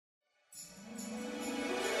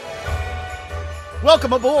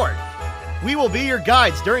Welcome aboard! We will be your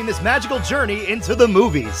guides during this magical journey into the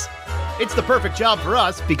movies. It's the perfect job for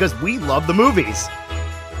us because we love the movies.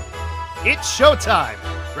 It's showtime!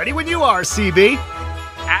 Ready when you are, CB.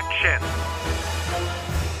 Action!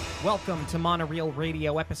 Welcome to Monorail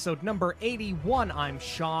Radio, episode number 81. I'm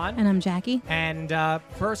Sean. And I'm Jackie. And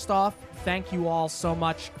first off, thank you all so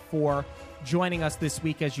much for joining us this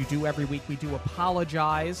week as you do every week. We do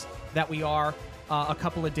apologize that we are a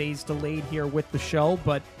couple of days delayed here with the show,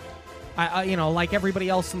 but like everybody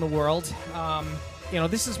else in the world,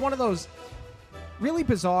 this is one of those really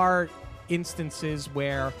bizarre instances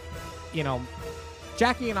where,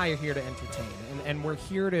 Jackie and I are here to entertain, and we're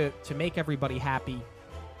here to make everybody happy.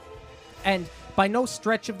 And by no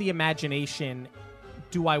stretch of the imagination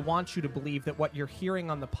do I want you to believe that what you're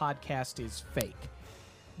hearing on the podcast is fake.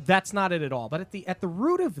 That's not it at all. But at the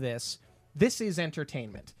root of this is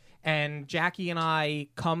entertainment. And Jackie and I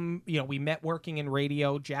we met working in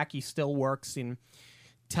radio. Jackie still works in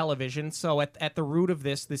television. So at the root of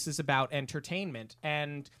this is about entertainment.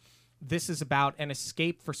 And this is about an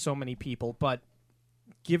escape for so many people. But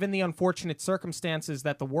given the unfortunate circumstances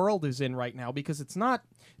that the world is in right now, because it's not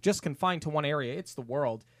just confined to one area, it's the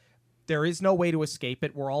world, there is no way to escape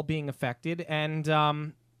it. We're all being affected. And,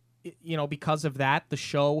 because of that, the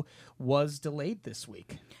show was delayed this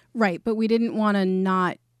week. Right, but we didn't want to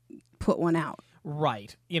not put one out.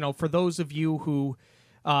 Right. For those of you who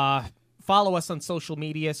follow us on social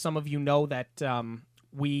media, some of you know that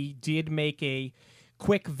we did make a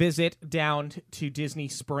quick visit down to Disney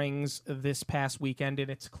Springs this past weekend in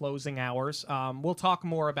its closing hours. We'll talk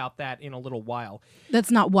more about that in a little while. That's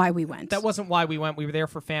not why we went. That wasn't why we went. We were there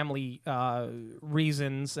for family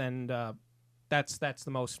reasons, and that's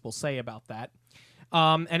the most we'll say about that.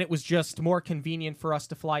 And it was just more convenient for us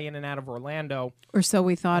to fly in and out of Orlando. Or so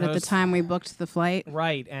we thought at the time we booked the flight.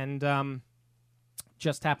 Right, and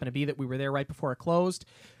just happened to be that we were there right before it closed.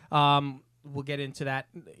 We'll get into that,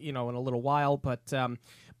 in a little while. But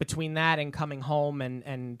between that and coming home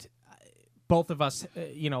and both of us,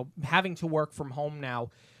 having to work from home now,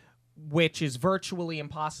 which is virtually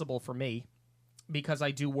impossible for me because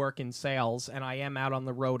I do work in sales and I am out on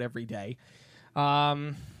the road every day.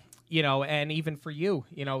 And even for you,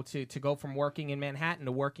 to go from working in Manhattan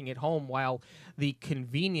to working at home, while the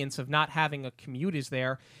convenience of not having a commute is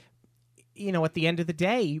there, at the end of the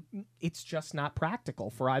day, it's just not practical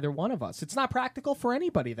for either one of us. It's not practical for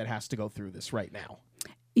anybody that has to go through this right now.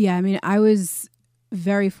 Yeah, I mean, I was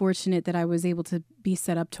very fortunate that I was able to be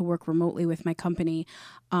set up to work remotely with my company,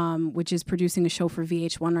 which is producing a show for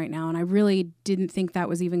VH1 right now. And I really didn't think that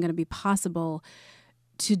was even going to be possible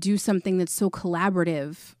to do something that's so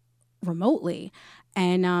collaborative remotely.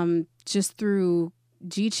 And just through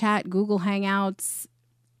GChat, Google Hangouts,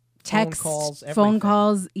 text, phone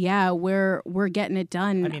calls, yeah, we're getting it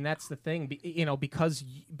done. I mean, that's the thing,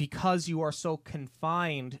 because you are so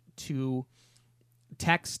confined to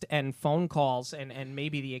text and phone calls and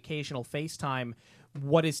maybe the occasional FaceTime.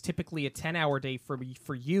 What is typically a 10-hour day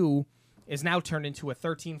for you is now turned into a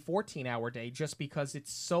 13, 14-hour day, just because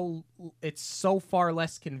it's so far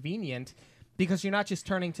less convenient. Because you're not just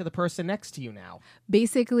turning to the person next to you now.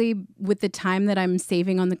 Basically, with the time that I'm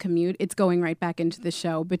saving on the commute, it's going right back into the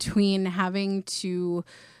show. Between having to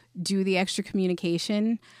do the extra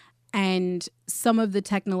communication and some of the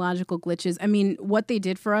technological glitches. I mean, what they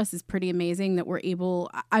did for us is pretty amazing that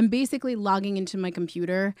I'm basically logging into my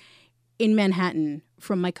computer in Manhattan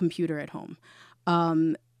from my computer at home.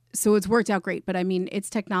 So it's worked out great, but I mean, it's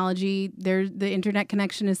technology. The internet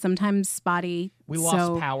connection is sometimes spotty. We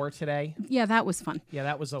lost power today. Yeah, that was fun. Yeah,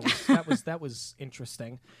 that was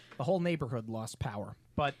interesting. The whole neighborhood lost power.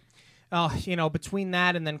 But between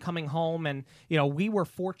that and then coming home, and we were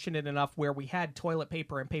fortunate enough where we had toilet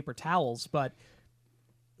paper and paper towels, but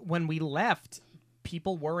when we left,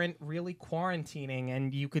 people weren't really quarantining,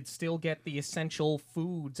 and you could still get the essential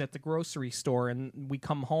foods at the grocery store. And we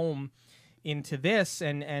come home into this,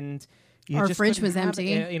 and our fridge was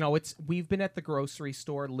empty. We've been at the grocery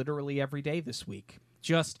store literally every day this week.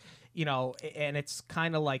 Just and it's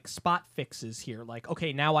kind of like spot fixes here. Like,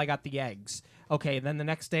 okay, now I got the eggs. Okay, then the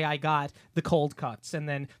next day I got the cold cuts, and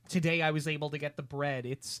then today I was able to get the bread.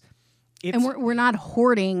 It's and we're not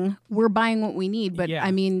hoarding. We're buying what we need. But yeah. I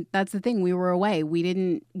mean, that's the thing. We were away. We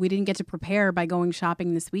didn't get to prepare by going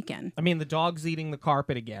shopping this weekend. I mean, the dog's eating the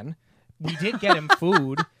carpet again. We did get him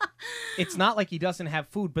food. It's not like he doesn't have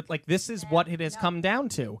food, but like this is what it has come down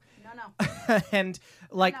to. No. And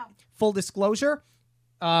like full disclosure,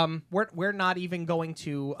 we're not even going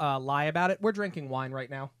to lie about it. We're drinking wine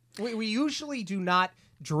right now. We usually do not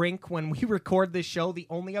drink when we record this show. The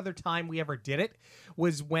only other time we ever did it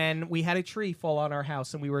was when we had a tree fall on our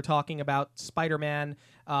house and we were talking about Spider-Man.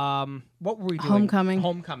 What were we doing?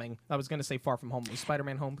 Homecoming. I was going to say Far From Home. It was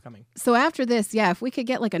Spider-Man Homecoming. So after this, yeah, if we could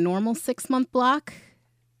get like a normal 6-month block,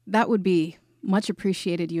 that would be much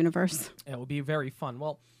appreciated, universe. It would be very fun.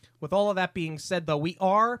 Well, with all of that being said, though, we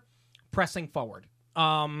are pressing forward.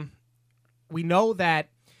 We know that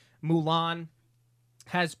Mulan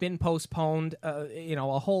has been postponed.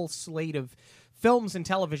 A whole slate of films and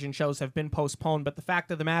television shows have been postponed. But the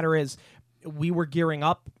fact of the matter is, we were gearing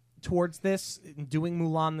up towards this. Doing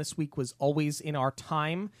Mulan this week was always in our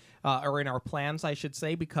time, or in our plans, I should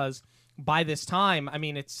say, because by this time, I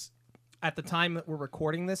mean, it's at the time that we're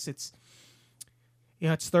recording this, it's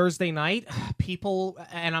Thursday night. People,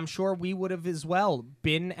 and I'm sure we would have as well,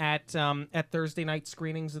 been at Thursday night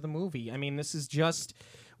screenings of the movie. I mean, this is just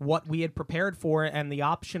what we had prepared for, and the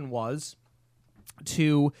option was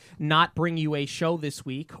to not bring you a show this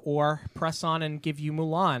week or press on and give you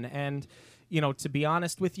Mulan. And, to be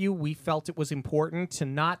honest with you, we felt it was important to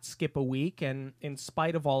not skip a week, and in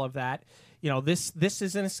spite of all of that, this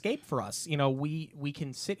is an escape for us. We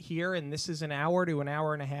can sit here, and this is an hour to an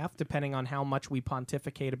hour and a half, depending on how much we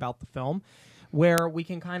pontificate about the film, where we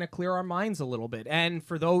can kind of clear our minds a little bit. And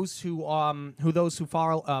for those who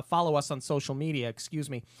follow us on social media,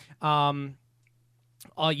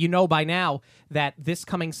 by now that this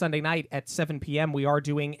coming Sunday night at 7 p.m. we are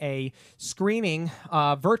doing a screening,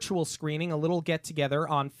 virtual screening, a little get-together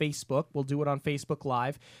on Facebook. We'll do it on Facebook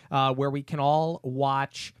Live, where we can all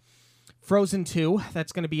watch Frozen 2.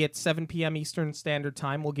 That's going to be at 7 p.m. Eastern Standard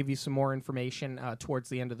Time. We'll give you some more information towards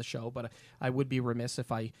the end of the show, but I would be remiss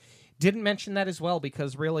if I didn't mention that as well,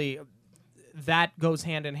 because really that goes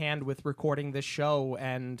hand in hand with recording this show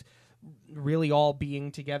and really all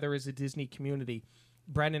being together as a Disney community.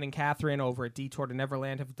 Brendan and Catherine over at Detour to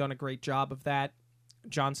Neverland have done a great job of that.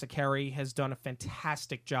 John Sakari has done a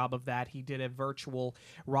fantastic job of that. He did a virtual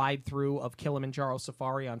ride-through of Kilimanjaro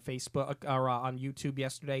Safari on Facebook or on YouTube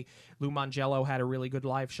yesterday. Lou Mangello had a really good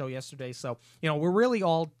live show yesterday. So, we're really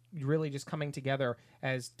all just coming together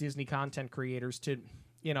as Disney content creators to,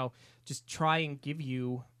 just try and give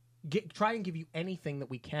you anything that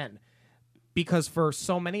we can. Because for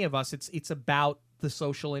so many of us, it's about the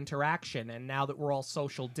social interaction. And now that we're all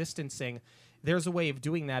social distancing, there's a way of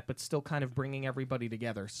doing that, but still kind of bringing everybody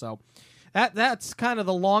together. So that's kind of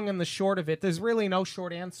the long and the short of it. There's really no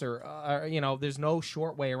short answer. There's no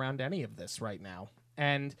short way around any of this right now.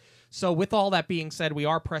 And so with all that being said, we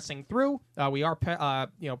are pressing through. We are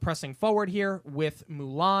pressing forward here with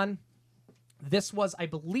Mulan. This was, I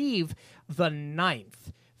believe, the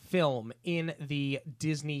 9th film in the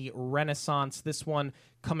Disney Renaissance. This one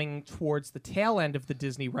coming towards the tail end of the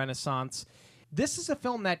Disney Renaissance. This is a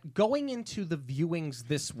film that, going into the viewings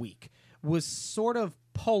this week, was sort of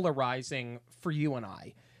polarizing for you and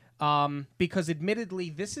I. Because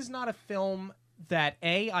admittedly, this is not a film that,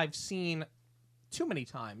 I've seen too many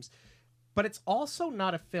times, but it's also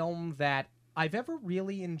not a film that I've ever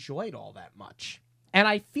really enjoyed all that much. And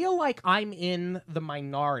I feel like I'm in the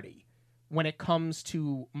minority when it comes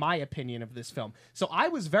to my opinion of this film. So I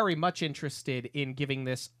was very much interested in giving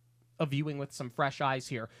this a viewing with some fresh eyes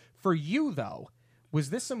here. For you, though, was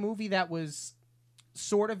this a movie that was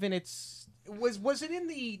sort of in its... Was it in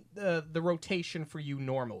the rotation for you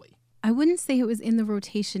normally? I wouldn't say it was in the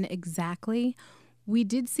rotation exactly. We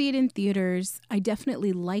did see it in theaters. I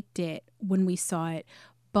definitely liked it when we saw it,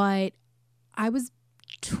 but I was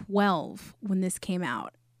 12 when this came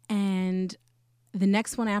out, and the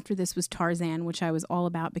next one after this was Tarzan, which I was all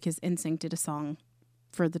about because NSYNC did a song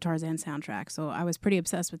for the Tarzan soundtrack, so I was pretty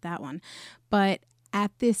obsessed with that one. But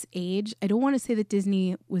at this age, I don't want to say that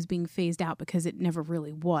Disney was being phased out because it never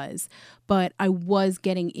really was, but I was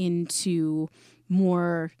getting into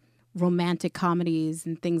more romantic comedies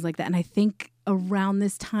and things like that. And I think around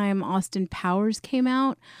this time, Austin Powers came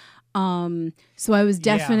out. So I was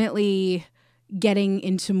definitely getting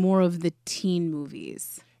into more of the teen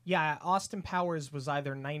movies. Yeah, Austin Powers was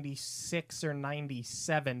either 96 or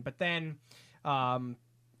 97, but then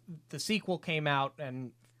the sequel came out,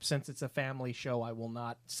 and since it's a family show, I will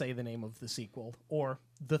not say the name of the sequel or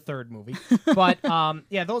the third movie. But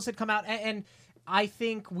those had come out, and I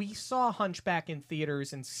think we saw Hunchback in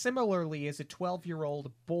theaters, and similarly, as a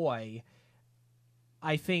 12-year-old boy,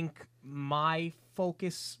 I think my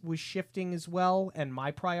focus was shifting as well, and my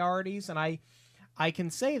priorities, and I can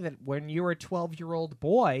say that when you're a 12-year-old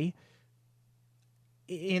boy,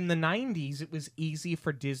 in the 90s, it was easy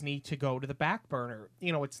for Disney to go to the back burner.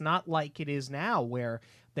 You know, it's not like it is now where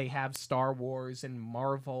they have Star Wars and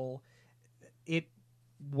Marvel. It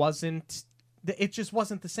wasn't it just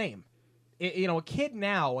wasn't the same. A kid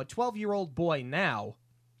now, a 12-year-old boy now,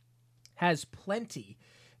 has plenty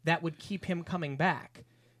that would keep him coming back,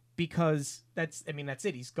 because that's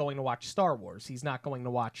it. He's going to watch Star Wars. He's not going to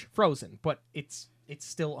watch Frozen, but it's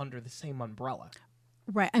still under the same umbrella.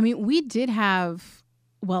 Right. I mean, we did have,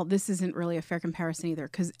 well, this isn't really a fair comparison either,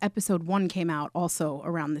 because episode 1 came out also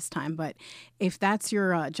around this time. But if that's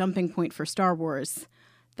your jumping point for Star Wars,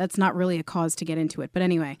 that's not really a cause to get into it. But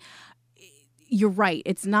anyway, you're right.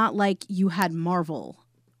 It's not like you had Marvel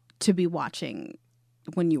to be watching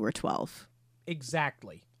when you were 12.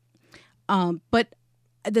 Exactly. But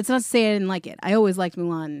that's not to say I didn't like it. I always liked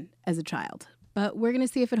Mulan as a child. But we're going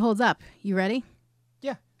to see if it holds up. You ready?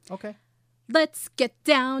 Yeah. Okay. Let's get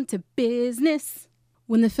down to business.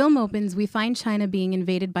 When the film opens, we find China being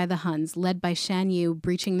invaded by the Huns, led by Shan Yu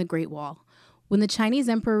breaching the Great Wall. When the Chinese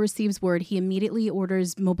emperor receives word, he immediately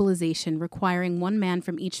orders mobilization, requiring 1 man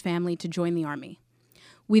from each family to join the army.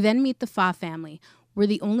 We then meet the Fa family, where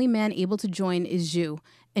the only man able to join is Zhu,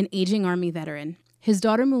 an aging army veteran. His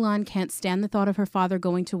daughter Mulan can't stand the thought of her father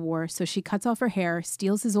going to war, so she cuts off her hair,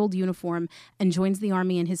 steals his old uniform, and joins the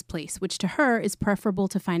army in his place, which to her is preferable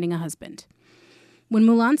to finding a husband. When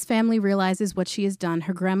Mulan's family realizes what she has done,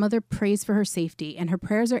 her grandmother prays for her safety, and her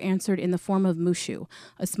prayers are answered in the form of Mushu,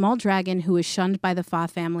 a small dragon who is shunned by the Fa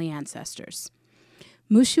family ancestors.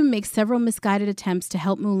 Mushu makes several misguided attempts to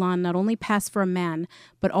help Mulan not only pass for a man,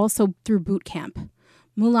 but also through boot camp.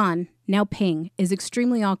 Mulan, now Ping, is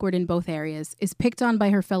extremely awkward in both areas, is picked on by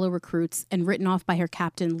her fellow recruits, and written off by her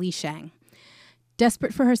captain, Li Shang.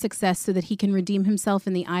 Desperate for her success so that he can redeem himself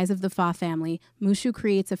in the eyes of the Fa family, Mushu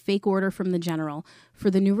creates a fake order from the general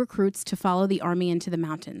for the new recruits to follow the army into the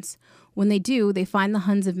mountains. When they do, they find the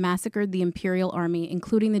Huns have massacred the imperial army,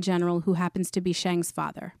 including the general who happens to be Shang's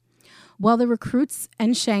father. While the recruits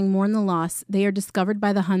and Shang mourn the loss, they are discovered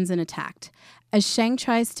by the Huns and attacked. As Shang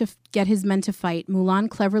tries to get his men to fight, Mulan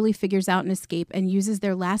cleverly figures out an escape and uses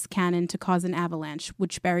their last cannon to cause an avalanche,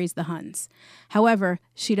 which buries the Huns. However,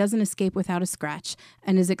 she doesn't escape without a scratch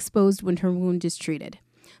and is exposed when her wound is treated.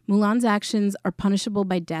 Mulan's actions are punishable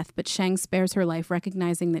by death, but Shang spares her life,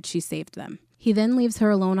 recognizing that she saved them. He then leaves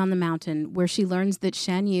her alone on the mountain, where she learns that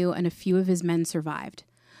Shan Yu and a few of his men survived.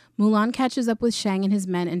 Mulan catches up with Shang and his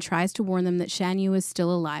men and tries to warn them that Shan Yu is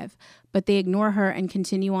still alive, but they ignore her and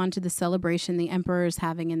continue on to the celebration the emperor is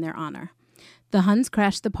having in their honor. The Huns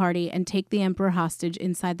crash the party and take the emperor hostage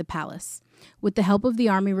inside the palace. With the help of the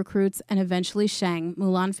army recruits and eventually Shang,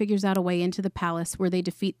 Mulan figures out a way into the palace where they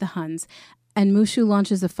defeat the Huns, and Mushu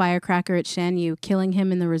launches a firecracker at Shan Yu, killing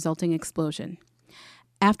him in the resulting explosion.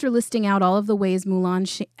 After listing out all of the ways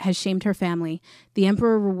Mulan has shamed her family, the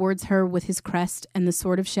emperor rewards her with his crest and the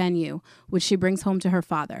sword of Shan Yu, which she brings home to her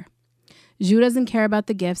father. Zhu doesn't care about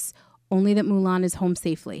the gifts, only that Mulan is home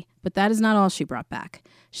safely, but that is not all she brought back.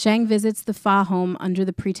 Shang visits the Fa home under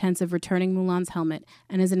the pretense of returning Mulan's helmet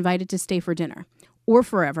and is invited to stay for dinner, or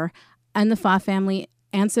forever, and the Fa family,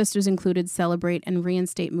 ancestors included, celebrate and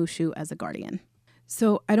reinstate Mushu as a guardian.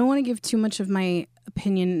 So I don't want to give too much of my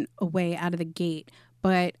opinion away out of the gate,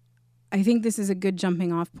 but I think this is a good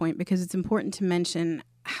jumping off point because it's important to mention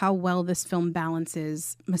how well this film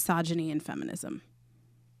balances misogyny and feminism.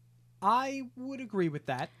 I would agree with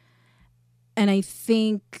that. And I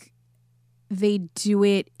think they do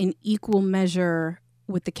it in equal measure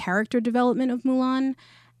with the character development of Mulan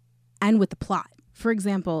and with the plot. For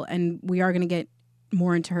example, and we are going to get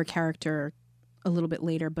more into her character a little bit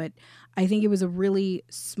later, but I think it was a really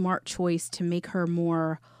smart choice to make her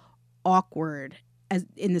more awkward, as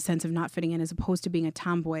in the sense of not fitting in, as opposed to being a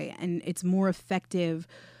tomboy. And it's more effective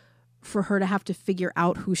for her to have to figure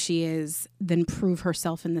out who she is than prove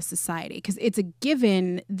herself in this society. Because it's a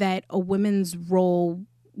given that a woman's role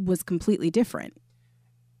was completely different.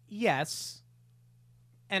 Yes.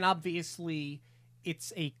 And obviously,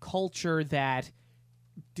 it's a culture that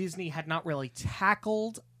Disney had not really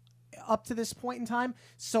tackled up to this point in time.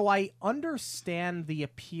 So I understand the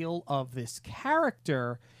appeal of this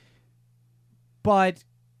character. But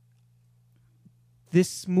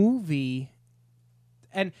this movie,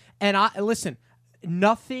 and I listen,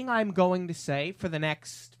 nothing I'm going to say for the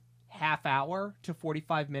next half hour to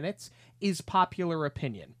 45 minutes is popular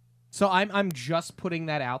opinion. So I'm just putting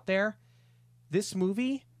that out there. This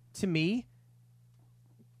movie, to me,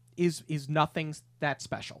 is nothing that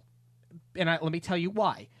special. And let me tell you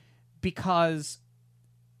why. Because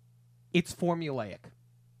it's formulaic.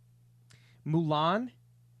 Mulan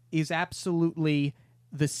is absolutely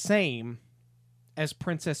the same as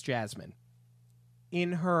Princess Jasmine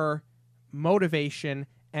in her motivation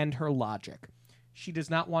and her logic. She does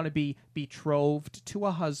not want to be betrothed to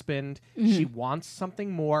a husband. She wants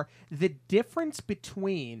something more. The difference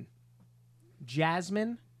between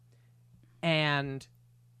Jasmine and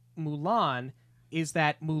Mulan is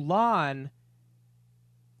that Mulan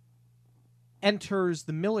enters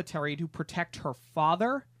the military to protect her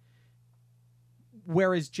father,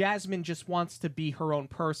 whereas Jasmine just wants to be her own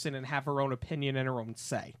person and have her own opinion and her own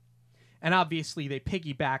say. And obviously they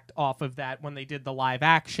piggybacked off of that when they did the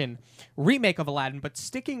live-action remake of Aladdin. But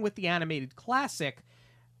sticking with the animated classic,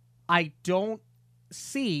 I don't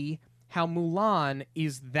see how Mulan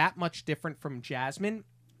is that much different from Jasmine.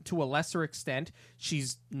 To a lesser extent,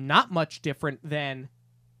 she's not much different than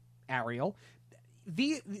Ariel.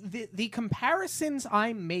 The comparisons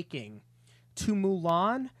I'm making to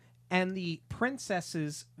Mulan and the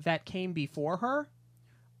princesses that came before her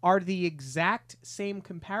are the exact same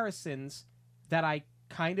comparisons that I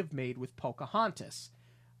kind of made with Pocahontas.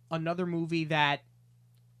 Another movie that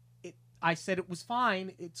I said it was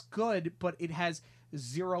fine, it's good, but it has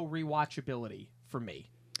zero rewatchability for me.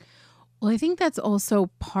 Well, I think that's also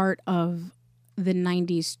part of the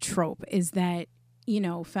 90s trope is that,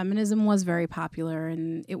 feminism was very popular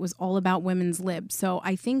and it was all about women's libs. So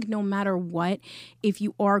I think no matter what, if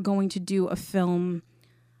you are going to do a film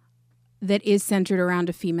that is centered around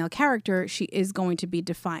a female character, she is going to be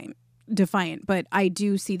defiant. But I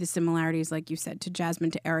do see the similarities, like you said, to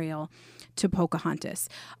Jasmine, to Ariel, to Pocahontas.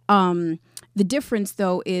 The difference,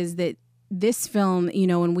 though, is that this film,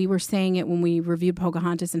 and we were saying it when we reviewed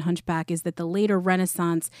Pocahontas and Hunchback, is that the later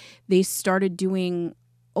Renaissance, they started doing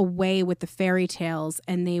away with the fairy tales,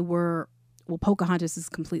 and they were, Pocahontas is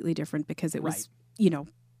completely different because it was,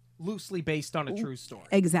 loosely based on a true story.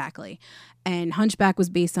 Exactly. And Hunchback was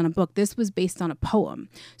based on a book. This was based on a poem.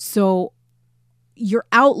 So your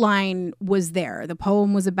outline was there. The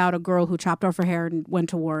poem was about a girl who chopped off her hair and went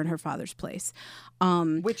to war in her father's place.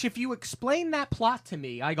 Which, if you explain that plot to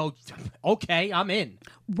me, I go, okay, I'm in.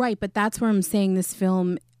 Right, but that's where I'm saying this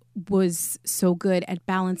film was so good at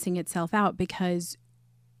balancing itself out, because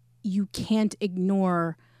you can't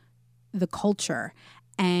ignore the culture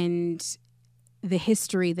and the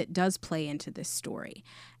history that does play into this story.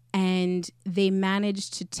 And they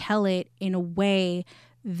managed to tell it in a way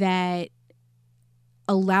that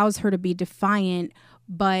allows her to be defiant,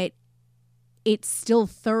 but it still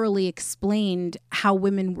thoroughly explained how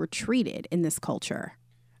women were treated in this culture.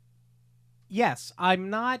 Yes,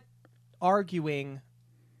 I'm not arguing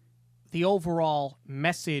the overall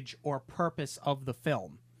message or purpose of the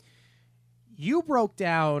film. You broke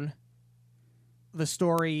down the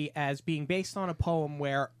story as being based on a poem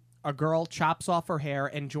where a girl chops off her hair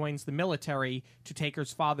and joins the military to take her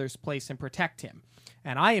father's place and protect him.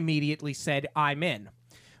 And I immediately said, I'm in.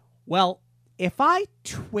 Well, if I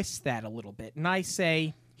twist that a little bit and I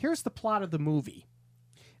say, here's the plot of the movie.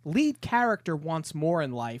 Lead character wants more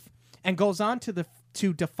in life and goes on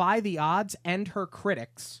to defy the odds and her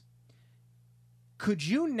critics. Could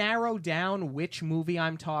you narrow down which movie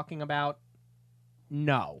I'm talking about?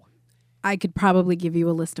 No. I could probably give you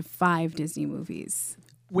a list of 5 Disney movies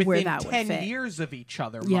within where that 10 would fit. years of each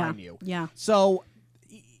other, mind you. Yeah. So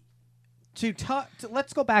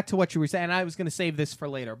let's go back to what you were saying. I was going to save this for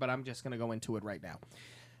later, but I'm just going to go into it right now.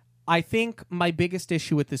 I think my biggest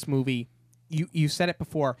issue with this movie, you said it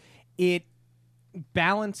before, it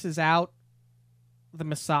balances out the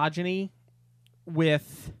misogyny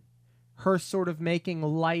with her sort of making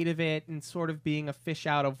light of it and sort of being a fish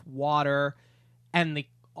out of water and the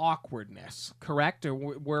awkwardness, correct? Or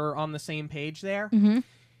we're on the same page there? Mm-hmm.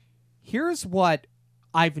 Here's what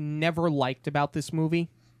I've never liked about this movie,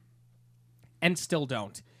 and still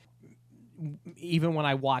don't, even when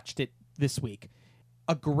I watched it this week.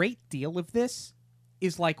 A great deal of this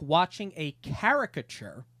is like watching a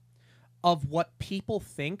caricature of what people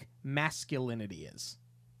think masculinity is.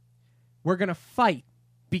 We're going to fight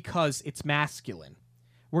because it's masculine.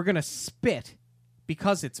 We're going to spit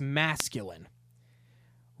because it's masculine.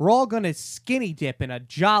 We're all going to skinny dip in a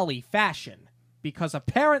jolly fashion because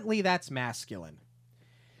apparently that's masculine.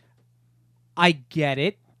 I get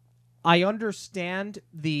it. I understand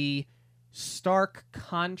the stark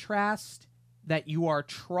contrast that you are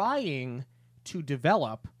trying to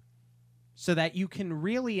develop so that you can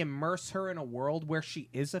really immerse her in a world where she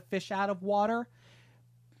is a fish out of water,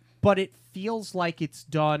 but it feels like it's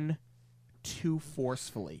done too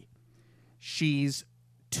forcefully. She's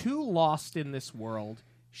too lost in this world.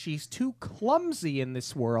 She's too clumsy in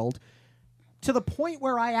this world, to the point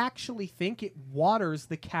where I actually think it waters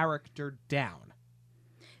the character down.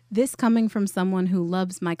 This coming from someone who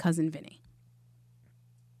loves My Cousin Vinny.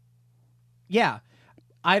 Yeah.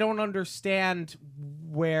 I don't understand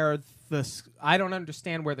where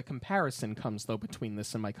the comparison comes, though, between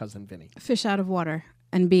this and My Cousin Vinny. Fish out of water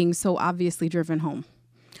and being so obviously driven home.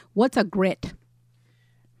 What's a grit?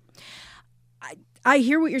 I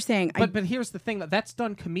hear what you're saying. But here's the thing. That's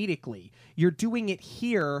done comedically. You're doing it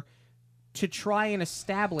here to try and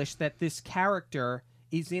establish that this character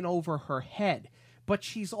is in over her head. But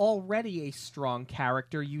she's already a strong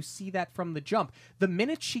character. You see that from the jump. The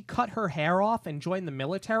minute she cut her hair off and joined the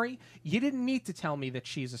military, you didn't need to tell me that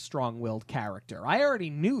she's a strong-willed character. I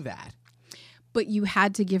already knew that. But you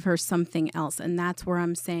had to give her something else, and that's where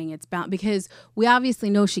I'm saying it's bound, because we obviously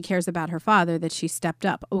know she cares about her father, that she stepped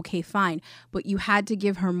up. Okay, fine. But you had to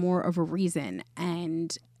give her more of a reason,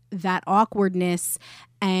 and that awkwardness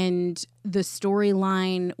and the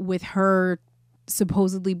storyline with her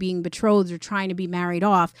supposedly being betrothed or trying to be married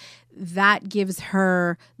off, that gives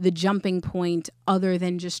her the jumping point other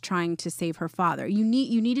than just trying to save her father. You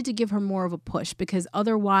needed to give her more of a push, because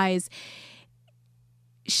otherwise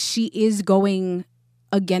she is going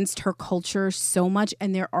against her culture so much,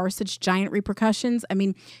 and there are such giant repercussions. I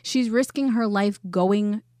mean, she's risking her life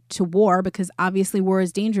going to war because obviously war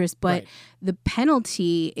is dangerous, but the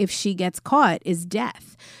penalty if she gets caught is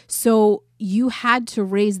death. So you had to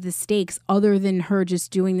raise the stakes other than her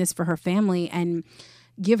just doing this for her family, and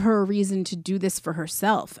give her a reason to do this for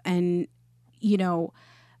herself. And, you know,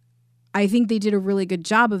 I think they did a really good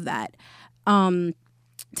job of that.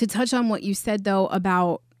 To touch on what you said, though,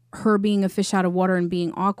 about her being a fish out of water and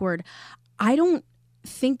being awkward, I don't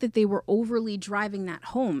think that they were overly driving that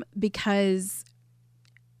home, because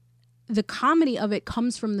the comedy of it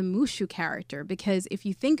comes from the Mushu character. Because if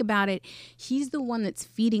you think about it, he's the one that's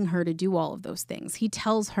feeding her to do all of those things. He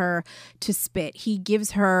tells her to spit. He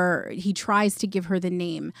tries to give her the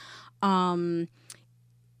name.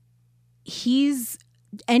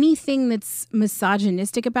 Anything that's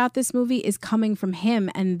misogynistic about this movie is coming from him,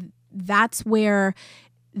 and that's where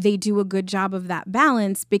they do a good job of that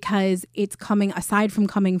balance, because it's coming, aside from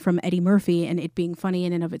coming from Eddie Murphy and it being funny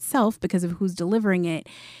in and of itself because of who's delivering it,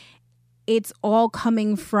 it's all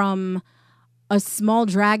coming from a small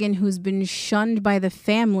dragon who's been shunned by the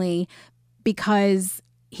family because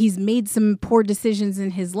he's made some poor decisions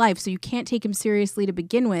in his life. So you can't take him seriously to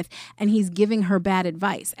begin with. And he's giving her bad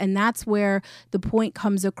advice. And that's where the point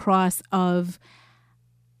comes across of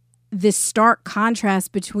this stark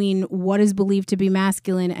contrast between what is believed to be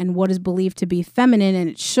masculine and what is believed to be feminine.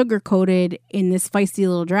 And it's sugar-coated in this feisty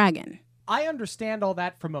little dragon. I understand all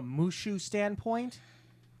that from a Mushu standpoint.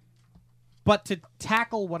 But to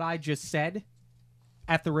tackle what I just said,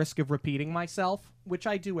 at the risk of repeating myself, which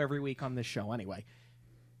I do every week on this show anyway,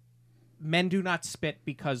 men do not spit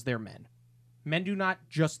because they're men. Men do not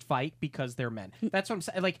just fight because they're men. That's what I'm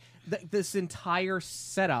saying. Like, this entire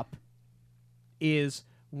setup is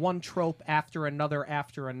one trope after another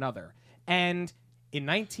after another. And in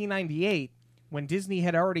 1998, when Disney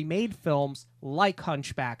had already made films like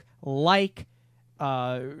Hunchback, like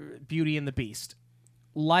Beauty and the Beast,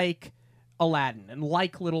 like Aladdin, and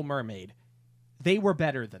like Little Mermaid, they were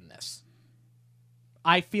better than this.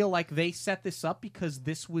 I feel like they set this up because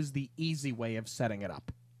this was the easy way of setting it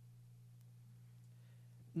up.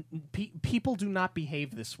 People do not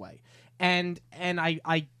behave this way. And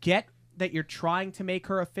I get that you're trying to make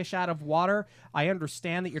her a fish out of water. I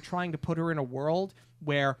understand that you're trying to put her in a world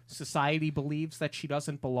where society believes that she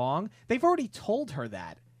doesn't belong. They've already told her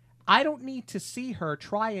that. I don't need to see her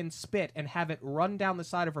try and spit and have it run down the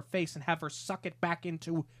side of her face and have her suck it back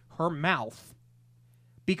into her mouth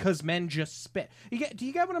because men just spit. Do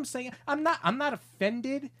you get what I'm saying? I'm not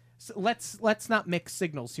offended. So let's not mix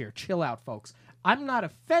signals here. Chill out, folks. I'm not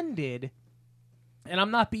offended, and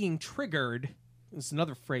I'm not being triggered. This is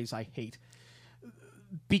another phrase I hate.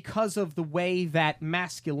 Because of the way that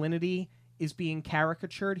masculinity is being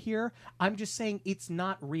caricatured here, I'm just saying it's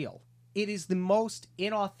not real. It is the most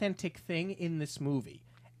inauthentic thing in this movie,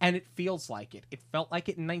 and it feels like it. It felt like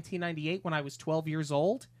it in 1998 when I was 12 years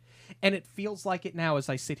old, and it feels like it now as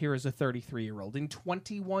I sit here as a 33-year-old. In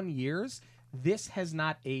 21 years, this has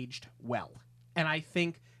not aged well, and I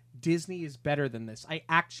think Disney is better than this.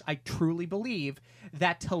 I truly believe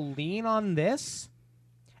that to lean on this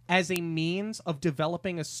as a means of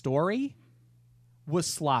developing a story was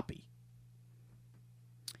sloppy.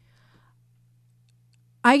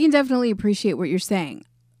 I can definitely appreciate what you're saying.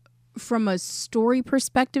 From a story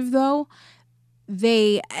perspective, though,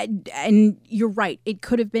 and you're right, it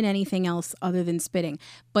could have been anything else other than spitting,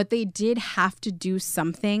 but they did have to do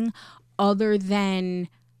something other than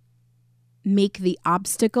make the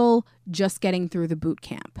obstacle just getting through the boot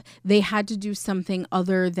camp. They had to do something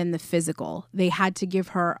other than the physical. They had to give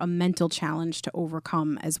her a mental challenge to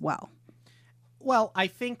overcome as well. Well, I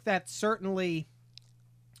think that certainly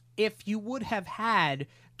if you would have had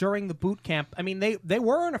during the boot camp, I mean, they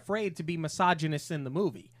weren't afraid to be misogynists in the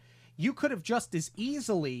movie. You could have just as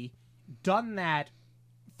easily done that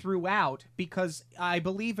throughout, because I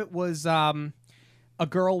believe it was A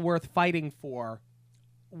Girl Worth Fighting For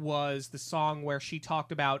was the song where she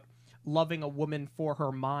talked about loving a woman for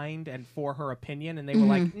her mind and for her opinion, and they were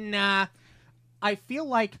like, nah. I feel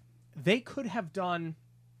like they could have done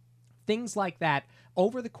things like that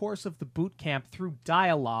over the course of the boot camp through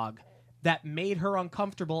dialogue that made her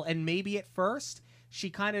uncomfortable, and maybe at first she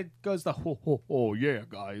kind of goes the oh yeah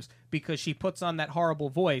guys, because she puts on that horrible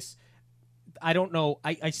voice. I don't know,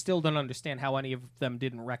 I still don't understand how any of them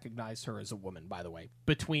didn't recognize her as a woman, by the way,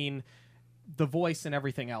 between the voice and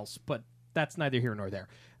everything else, but that's neither here nor there.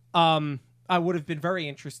 I would have been very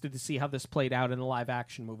interested to see how this played out in a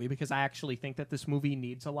live-action movie, because I actually think that this movie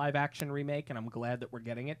needs a live-action remake, and I'm glad that we're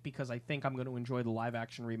getting it, because I think I'm going to enjoy the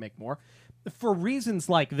live-action remake more for reasons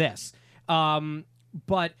like this.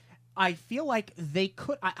 But I feel like they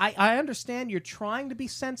could... I understand you're trying to be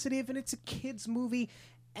sensitive, and it's a kid's movie,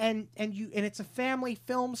 and it's a family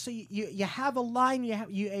film, so you have a line,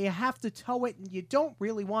 you have to toe it, and you don't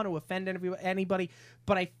really want to offend anybody.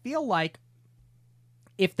 But I feel like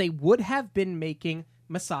if they would have been making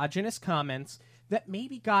misogynist comments that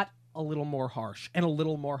maybe got a little more harsh,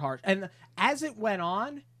 and as it went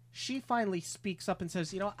on, she finally speaks up and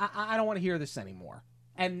says, I don't want to hear this anymore,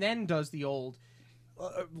 and then does the old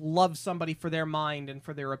love somebody for their mind and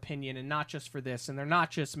for their opinion, and not just for this, and they're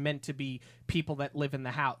not just meant to be people that live in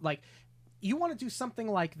the house. Like, you want to do something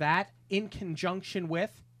like that in conjunction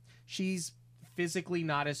with, she's physically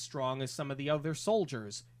not as strong as some of the other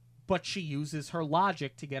soldiers, but she uses her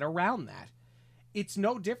logic to get around that. It's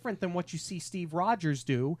no different than what you see Steve Rogers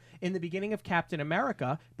do in the beginning of Captain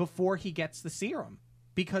America before he gets the serum,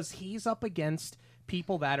 because he's up against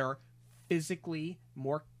people that are physically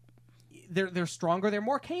more... They're stronger, they're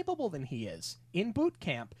more capable than he is in boot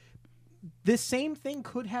camp. The same thing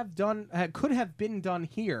could have been done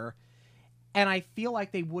here, and I feel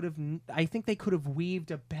like they would have... I think they could have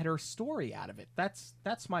weaved a better story out of it.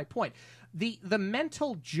 That's my point. The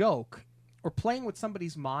mental joke, or playing with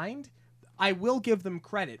somebody's mind, I will give them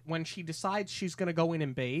credit. When she decides she's going to go in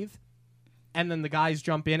and bathe, and then the guys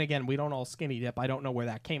jump in, again, we don't all skinny dip. I don't know where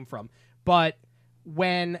that came from. But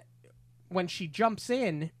when she jumps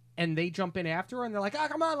in, and they jump in after her, and they're like, oh,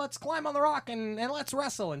 come on, let's climb on the rock, and let's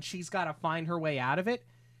wrestle, and she's got to find her way out of it,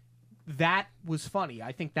 that was funny.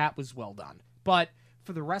 I think that was well done. But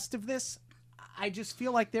for the rest of this, I just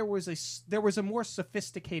feel like there was a more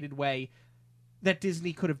sophisticated way that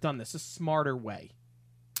Disney could have done this, a smarter way.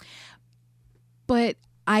 But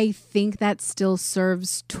I think that still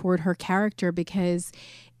serves toward her character, because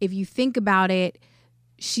if you think about it,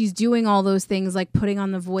 she's doing all those things like putting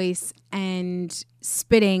on the voice and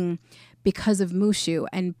spitting because of Mushu,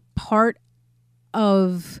 and part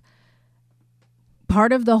of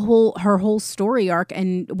her whole story arc,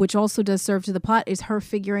 and which also does serve to the plot, is her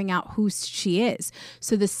figuring out who she is.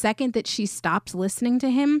 So the second that she stops listening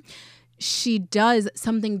to him,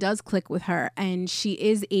 something does click with her, and she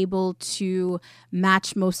is able to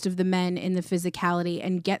match most of the men in the physicality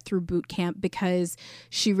and get through boot camp, because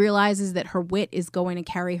she realizes that her wit is going to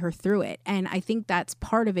carry her through it. And I think that's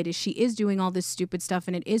part of it, is she is doing all this stupid stuff,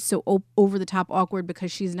 and it is so over the top awkward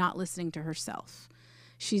because she's not listening to herself.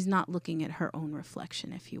 She's not looking at her own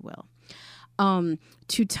reflection, if you will.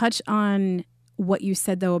 To touch on what you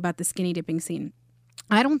said, though, about the skinny dipping scene,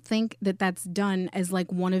 I don't think that that's done as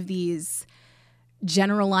like one of these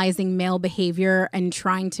generalizing male behavior and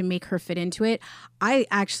trying to make her fit into it. I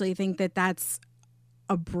actually think that that's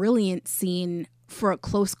a brilliant scene for a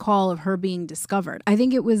close call of her being discovered. I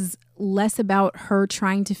think it was less about her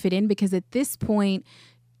trying to fit in, because at this point,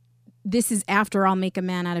 this is after I'll Make a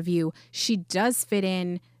Man Out of You. She does fit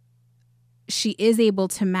in. She is able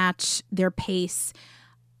to match their pace,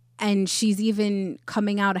 and she's even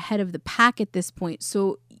coming out ahead of the pack at this point.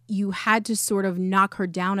 So you had to sort of knock her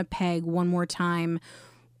down a peg one more time,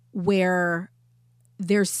 where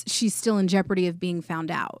she's still in jeopardy of being found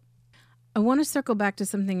out. I want to circle back to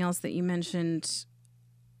something else that you mentioned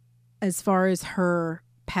as far as her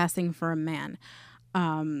passing for a man.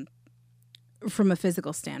 From a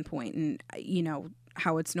physical standpoint, and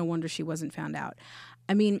how it's no wonder she wasn't found out.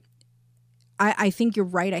 I mean, I think you're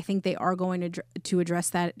right. I think they are going to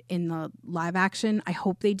address that in the live action. I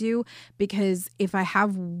hope they do, because if I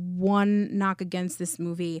have one knock against this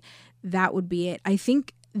movie, that would be it. I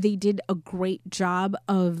think they did a great job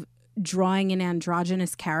of drawing an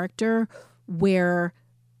androgynous character where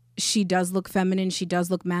she does look feminine, she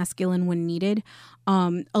does look masculine when needed.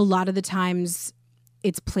 A lot of the times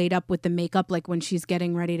it's played up with the makeup, like when she's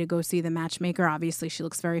getting ready to go see the matchmaker, obviously she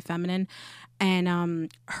looks very feminine.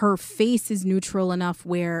 And her face is neutral enough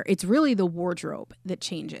where it's really the wardrobe that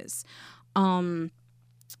changes.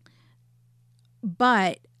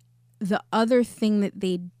 But the other thing that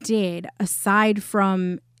they did, aside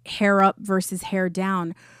from hair up versus hair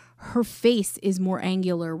down, her face is more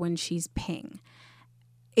angular when she's Ping.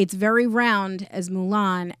 It's very round as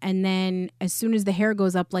Mulan, and then as soon as the hair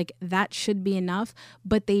goes up, like, that should be enough,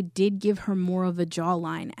 but they did give her more of a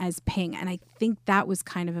jawline as Ping, and I think that was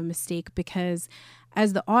kind of a mistake because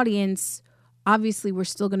as the audience, obviously we're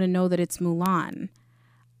still going to know that it's Mulan.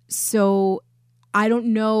 So I don't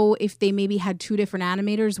know if they maybe had two different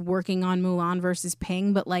animators working on Mulan versus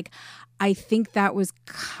Ping, but like, I think that was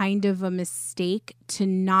kind of a mistake to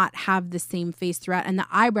not have the same face throughout. And the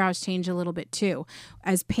eyebrows change a little bit too.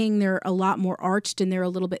 As Ping, they're a lot more arched and they're a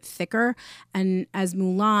little bit thicker. And as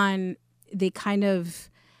Mulan, they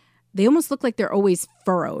almost look like they're always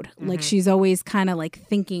furrowed. Mm-hmm. Like she's always kind of like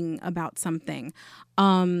thinking about something.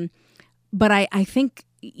 But I think,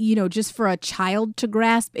 you know, just for a child to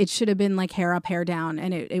grasp, it should have been like hair up, hair down,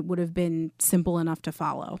 and it would have been simple enough to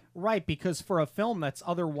follow. Right, because for a film that's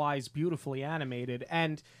otherwise beautifully animated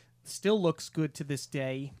and still looks good to this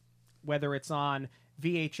day, whether it's on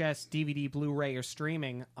VHS, DVD, Blu-ray, or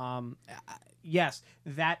streaming, yes,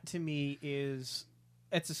 that to me it's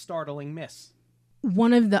a startling miss.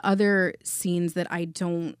 One of the other scenes that I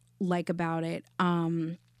don't like about it,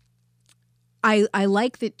 I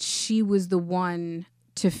like that she was the one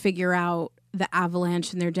to figure out the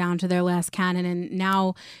avalanche and they're down to their last cannon. And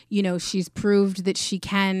now, you know, she's proved that she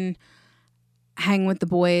can hang with the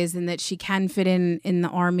boys and that she can fit in the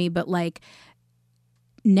army. But like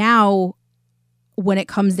now when it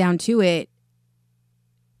comes down to it,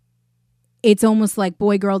 it's almost like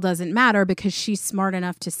boy, girl doesn't matter because she's smart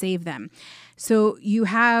enough to save them. So you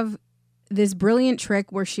have this brilliant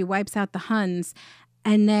trick where she wipes out the Huns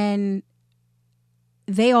and then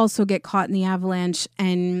they also get caught in the avalanche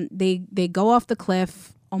and they go off the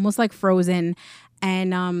cliff, almost like Frozen,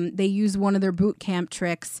 and they use one of their boot camp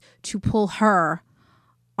tricks to pull her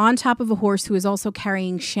on top of a horse who is also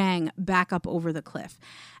carrying Shang back up over the cliff.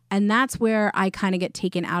 And that's where I kind of get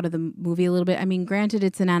taken out of the movie a little bit. I mean, granted,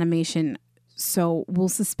 it's an animation, so we'll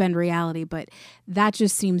suspend reality, but that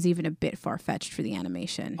just seems even a bit far-fetched for the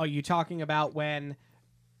animation. Are you talking about when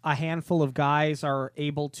a handful of guys are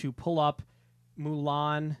able to pull up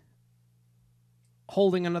Mulan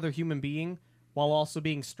holding another human being while also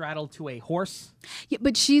being straddled to a horse? Yeah,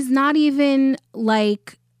 but she's not even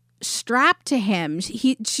like strapped to him.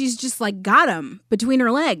 She's just like got him between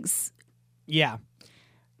her legs. Yeah.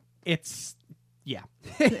 It's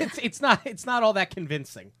not all that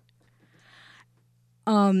convincing.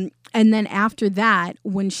 And then after that,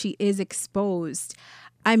 when she is exposed,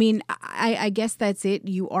 I mean, I guess that's it.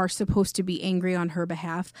 You are supposed to be angry on her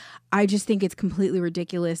behalf. I just think it's completely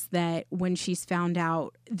ridiculous that when she's found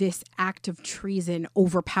out, this act of treason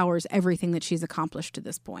overpowers everything that she's accomplished to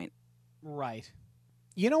this point. Right.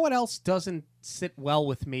 You know what else doesn't sit well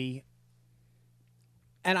with me?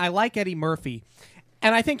 And I like Eddie Murphy.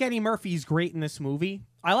 And I think Eddie Murphy's great in this movie.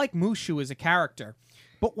 I like Mushu as a character.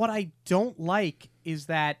 But what I don't like is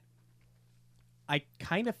that I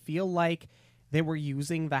kind of feel like they were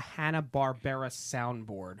using the Hanna-Barbera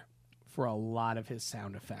soundboard for a lot of his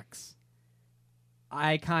sound effects.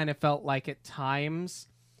 I kind of felt like at times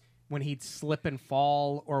when he'd slip and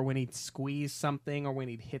fall or when he'd squeeze something or when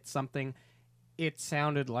he'd hit something, it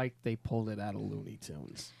sounded like they pulled it out of Looney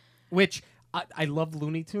Tunes. Which, I love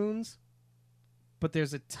Looney Tunes, but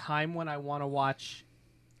there's a time when I want to watch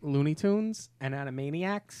Looney Tunes and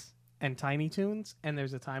Animaniacs and Tiny Toons, and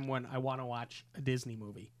there's a time when I want to watch a Disney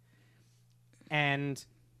movie. And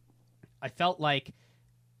I felt like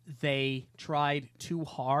they tried too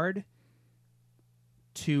hard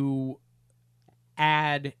to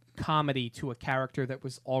add comedy to a character that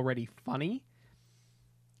was already funny.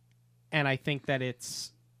 And I think that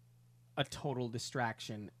it's a total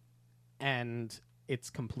distraction and it's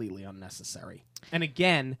completely unnecessary. And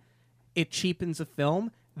again, it cheapens a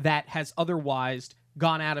film that has otherwise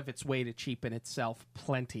gone out of its way to cheapen itself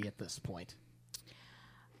plenty at this point.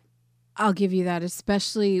 I'll give you that,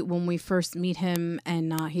 especially when we first meet him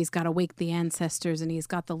and he's got to wake the ancestors and he's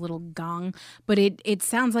got the little gong. But it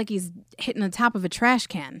sounds like he's hitting the top of a trash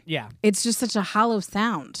can. Yeah. It's just such a hollow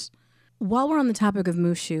sound. While we're on the topic of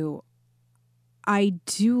Mushu, I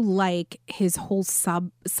do like his whole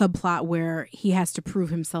subplot where he has to prove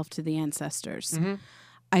himself to the ancestors. Mm-hmm.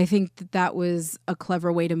 I think that was a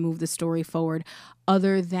clever way to move the story forward,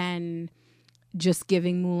 other than just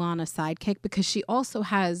giving Mulan a sidekick, because she also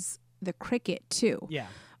has the cricket too,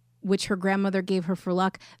 which her grandmother gave her for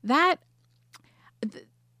luck. That,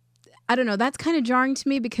 I don't know, that's kind of jarring to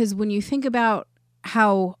me, because when you think about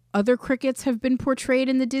how other crickets have been portrayed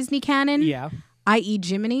in the Disney canon, i.e.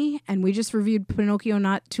 Jiminy, and we just reviewed Pinocchio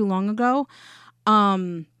not too long ago,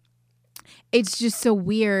 it's just so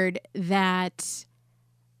weird that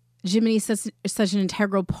Jiminy is such an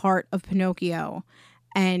integral part of Pinocchio,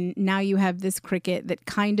 and now you have this cricket that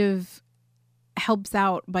kind of helps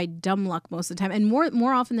out by dumb luck most of the time, and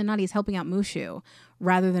more often than not, he's helping out Mushu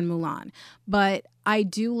rather than Mulan. But I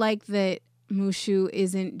do like that Mushu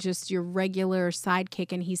isn't just your regular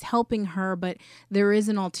sidekick, and he's helping her, but there is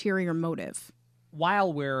an ulterior motive.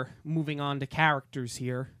 While we're moving on to characters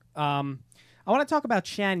here, I want to talk about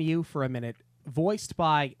Shan Yu for a minute, voiced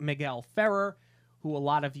by Miguel Ferrer, who a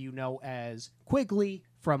lot of you know as Quigley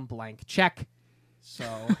from Blank Check. So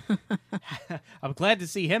I'm glad to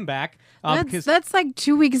see him back. That's like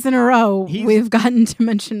 2 weeks in a row we've gotten to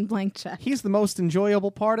mention Blank Check. He's the most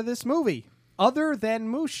enjoyable part of this movie, other than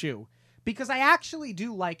Mushu, because I actually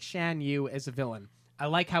do like Shan Yu as a villain. I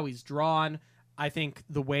like how he's drawn. I think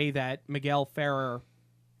the way that Miguel Ferrer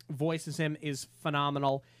voices him is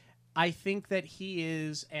phenomenal. I think that he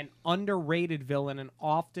is an underrated villain and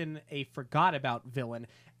often a forgot about villain.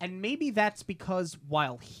 And maybe that's because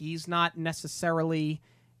while he's not necessarily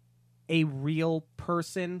a real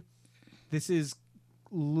person, this is,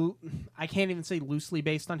 I can't even say loosely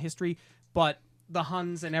based on history, but the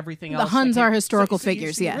Huns and everything else. The Huns are historical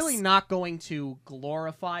figures, you're yes. Really not going to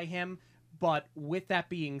glorify him. But with that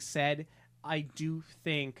being said, I do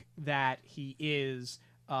think that he is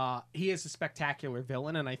a spectacular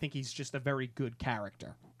villain, and I think he's just a very good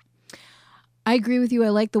character. I agree with you. I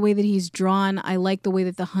like the way that he's drawn. I like the way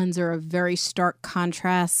that the Huns are a very stark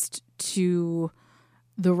contrast to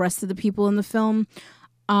the rest of the people in the film.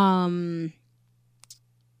 I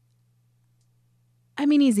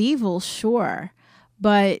mean, he's evil, sure,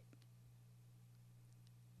 but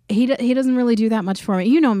he doesn't really do that much for me.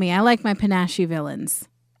 You know me. I like my panache villains,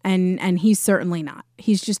 and he's certainly not.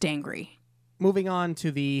 He's just angry. Moving on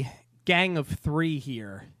to the Gang of Three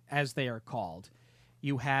here, as they are called.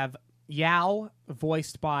 You have Yao,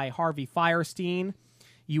 voiced by Harvey Fierstein.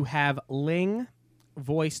 You have Ling,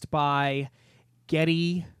 voiced by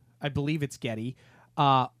Getty, I believe it's Getty,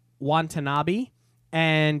 Watanabe.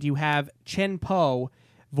 And you have Chen Po,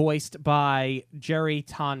 voiced by Jerry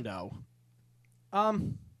Tondo.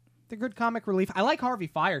 The good comic relief. I like Harvey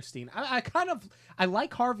Fierstein. I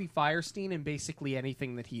like Harvey Fierstein in basically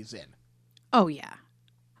anything that he's in. Oh, yeah.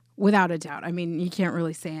 Without a doubt. I mean, you can't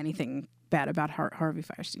really say anything bad about Harvey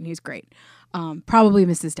Fierstein. He's great. Probably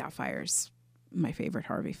Mrs. Doubtfire's my favorite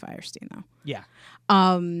Harvey Fierstein, though. Yeah.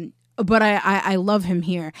 But I love him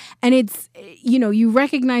here. And it's, you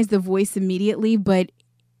recognize the voice immediately, but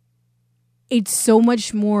it's so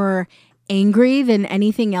much more angry than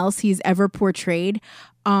anything else he's ever portrayed.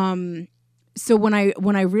 So when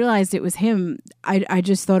I realized it was him, I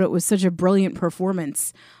just thought it was such a brilliant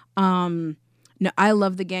performance. No, I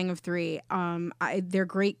love the Gang of Three. They're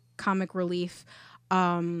great comic relief.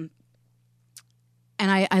 And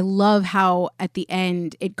I love how at the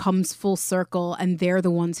end it comes full circle and they're the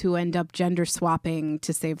ones who end up gender swapping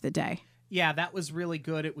to save the day. Yeah, that was really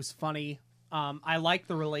good. It was funny. I like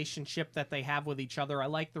the relationship that they have with each other. I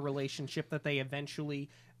like the relationship that they eventually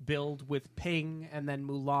build with Ping and then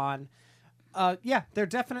Mulan. Yeah, they're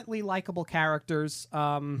definitely likable characters.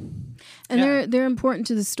 And they're important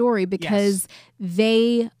to the story because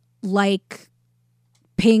they like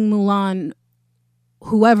Ping, Mulan,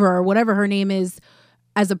 whoever, whatever her name is,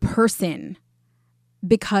 as a person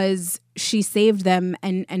because she saved them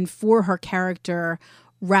and for her character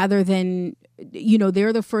rather than,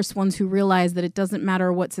 they're the first ones who realize that it doesn't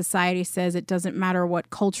matter what society says. It doesn't matter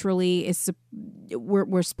what culturally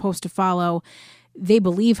we're supposed to follow. They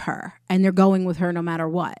believe her and they're going with her no matter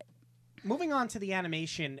what. Moving on to the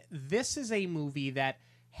animation, this is a movie that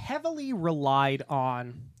heavily relied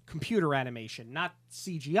on computer animation, not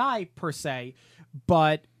CGI per se,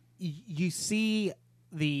 but you see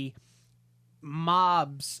the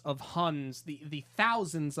mobs of Huns, the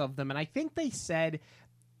thousands of them, and I think they said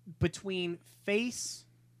between face,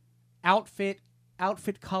 outfit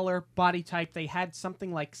color, body type, they had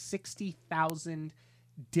something like 60,000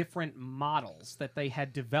 different models that they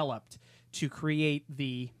had developed to create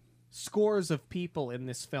the scores of people in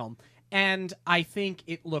this film. And I think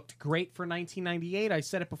it looked great for 1998. I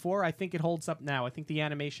said it before. I think it holds up now. I think the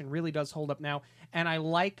animation really does hold up now. And I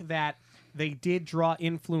like that they did draw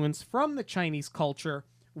influence from the Chinese culture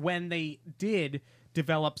when they did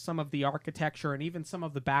develop some of the architecture and even some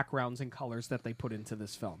of the backgrounds and colors that they put into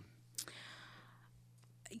this film.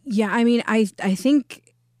 Yeah, I mean, I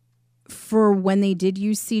think for when they did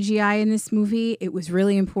use CGI in this movie, it was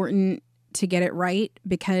really important to get it right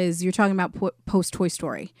because you're talking about post Toy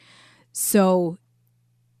Story. So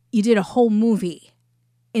you did a whole movie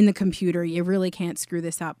in the computer. You really can't screw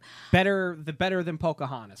this up. Better than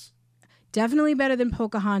Pocahontas. Definitely better than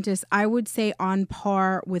Pocahontas. I would say on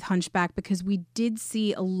par with Hunchback because we did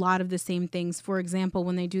see a lot of the same things. For example,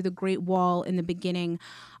 when they do the Great Wall in the beginning,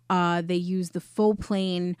 they use the faux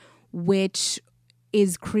plane, which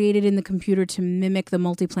is created in the computer to mimic the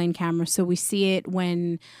multiplane camera. So we see it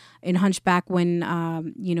when in Hunchback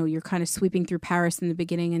when you're kind of sweeping through Paris in the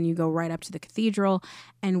beginning and you go right up to the cathedral,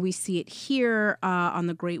 and we see it here on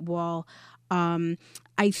the Great Wall.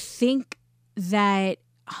 I think that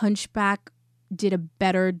Hunchback did a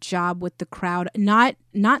better job with the crowd, not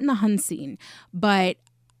in the Hun scene, but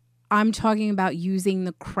I'm talking about using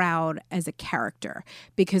the crowd as a character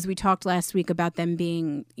because we talked last week about them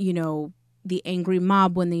being, the angry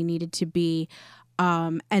mob when they needed to be,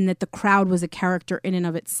 and that the crowd was a character in and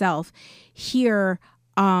of itself. Here,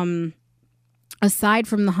 aside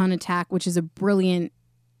from the Hun attack, which is a brilliant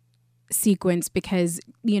sequence because,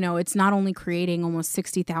 it's not only creating almost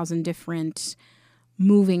 60,000 different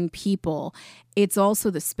moving people, it's also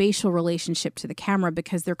the spatial relationship to the camera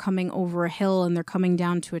because they're coming over a hill and they're coming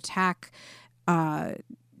down to attack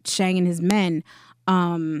Shang and his men.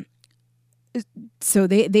 So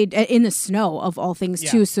they in the snow of all things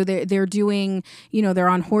too. So they're doing, they're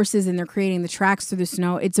on horses and they're creating the tracks through the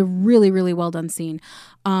snow. It's a really, really well done scene.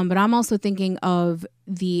 But I'm also thinking of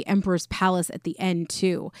the Emperor's Palace at the end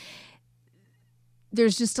too.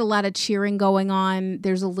 There's just a lot of cheering going on.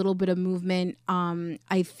 There's a little bit of movement.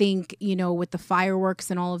 I think, with the fireworks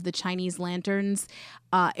and all of the Chinese lanterns,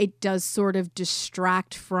 it does sort of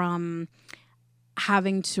distract from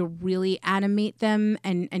having to really animate them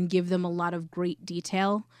and give them a lot of great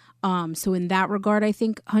detail. So in that regard, I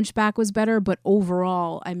think Hunchback was better. But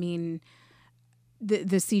overall, I mean, the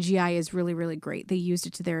CGI is really, really great. They used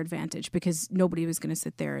it to their advantage because nobody was going to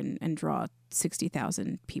sit there and draw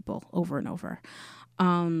 60,000 people over and over.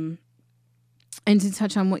 And to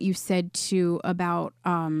touch on what you said too about,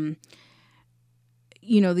 the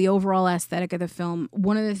overall aesthetic of the film,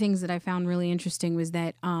 one of the things that I found really interesting was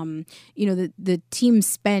that, the team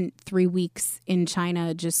spent 3 weeks in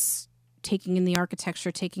China just taking in the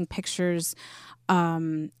architecture, taking pictures,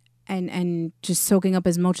 and just soaking up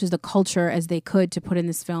as much of the culture as they could to put in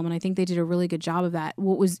this film. And I think they did a really good job of that.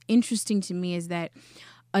 What was interesting to me is that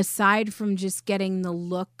aside from just getting the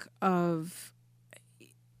look of,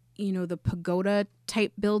 the pagoda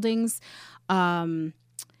type buildings, they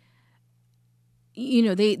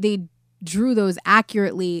drew those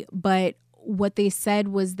accurately, but what they said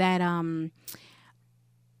was that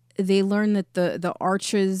they learned that the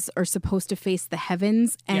arches are supposed to face the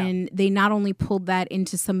heavens, and they not only pulled that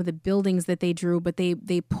into some of the buildings that they drew, but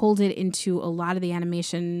they pulled it into a lot of the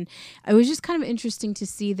animation. It was just kind of interesting to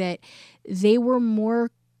see that they were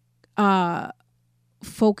more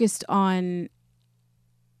focused on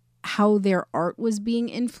how their art was being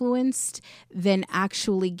influenced than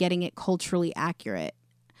actually getting it culturally accurate.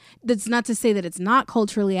 That's not to say that it's not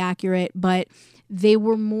culturally accurate, but they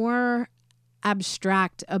were more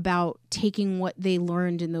abstract about taking what they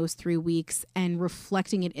learned in those 3 weeks and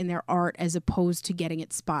reflecting it in their art as opposed to getting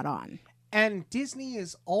it spot on. And Disney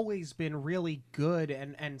has always been really good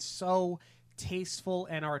and so tasteful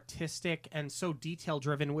and artistic and so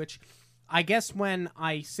detail-driven, which I guess when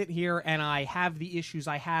I sit here and I have the issues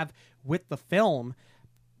I have with the film,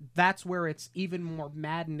 that's where it's even more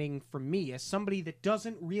maddening for me as somebody that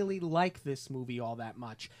doesn't really like this movie all that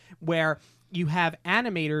much, where you have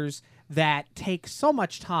animators that take so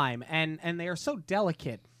much time and they are so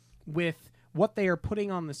delicate with what they are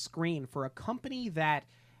putting on the screen for a company that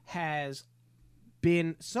has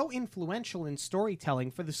been so influential in storytelling,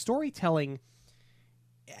 for the storytelling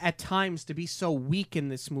at times to be so weak in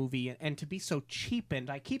this movie and to be so cheapened.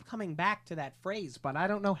 I keep coming back to that phrase, but I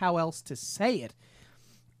don't know how else to say it.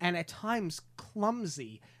 And at times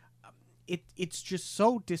clumsy. It's just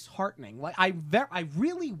so disheartening. Like I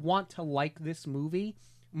really want to like this movie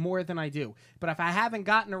more than I do. But if I haven't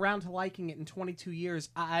gotten around to liking it in 22 years,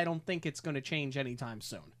 I don't think it's going to change anytime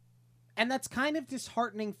soon. And that's kind of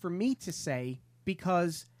disheartening for me to say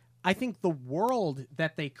because I think the world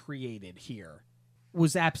that they created here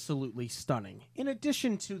was absolutely stunning, in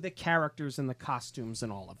addition to the characters and the costumes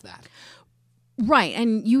and all of that. Right.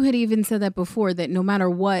 And you had even said that before, that no matter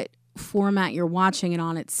what format you're watching it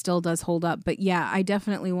on, it still does hold up. But yeah, I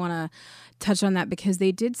definitely want to touch on that because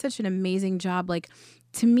they did such an amazing job. Like,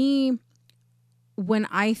 to me, when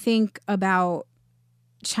I think about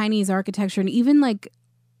Chinese architecture and even like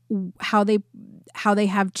how they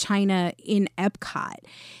have China in Epcot,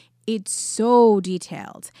 it's so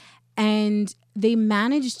detailed. And they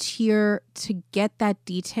managed here to get that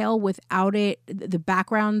detail without the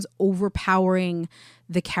backgrounds overpowering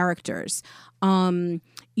the characters. Throughout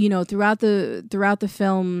the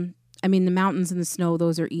film, I mean, the mountains and the snow,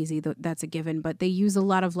 those are easy. That's a given. But they use a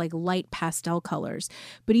lot of like light pastel colors.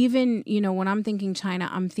 But even, when I'm thinking China,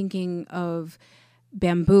 I'm thinking of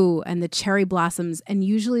bamboo and the cherry blossoms. And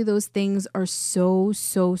usually those things are so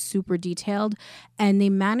super detailed. And they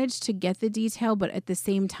manage to get the detail, but at the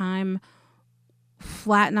same time,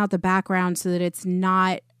 flatten out the background so that it's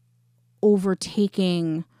not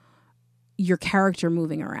overtaking your character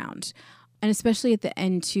moving around. And especially at the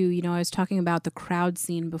end too, I was talking about the crowd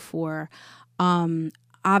scene before.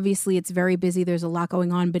 Obviously it's very busy. There's a lot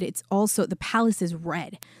going on, but it's also, the palace is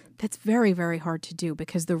red. That's very, very hard to do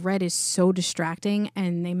because the red is so distracting,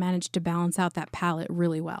 and they managed to balance out that palette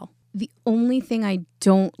really well. The only thing I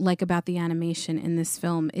don't like about the animation in this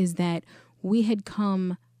film is that we had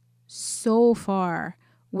come so far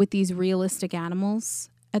with these realistic animals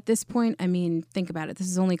at this point. I mean, think about it. This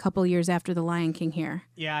is only a couple of years after The Lion King here.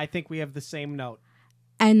 Yeah, I think we have the same note.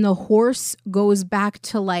 And the horse goes back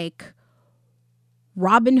to like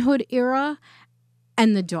Robin Hood era,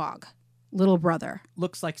 and the dog, little brother.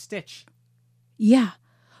 Looks like Stitch. Yeah.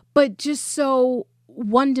 But just so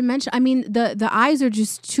one dimension. I mean, the eyes are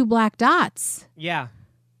just two black dots. Yeah.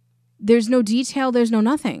 There's no detail. There's no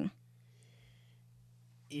nothing.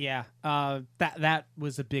 Yeah, that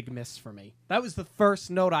was a big miss for me. That was the first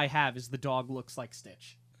note I have, is the dog looks like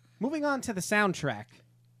Stitch. Moving on to the soundtrack.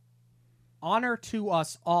 Honor to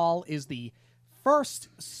Us All is the first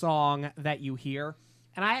song that you hear,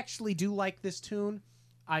 and I actually do like this tune.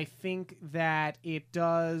 I think that it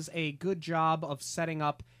does a good job of setting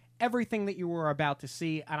up everything that you were about to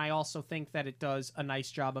see, and I also think that it does a nice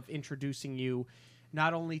job of introducing you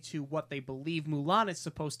not only to what they believe Mulan is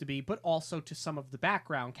supposed to be, but also to some of the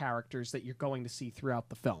background characters that you're going to see throughout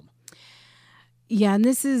the film. Yeah, and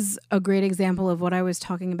this is a great example of what I was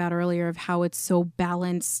talking about earlier, of how it's so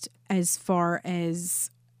balanced as far as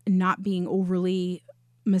not being overly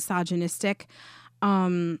misogynistic.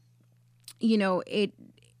 It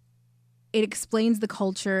explains the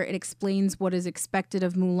culture. It explains what is expected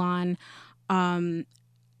of Mulan.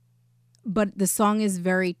 But the song is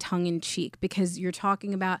very tongue-in-cheek because you're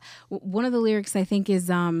talking about, one of the lyrics I think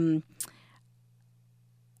is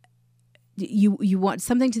you want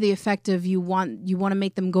something to the effect of you want to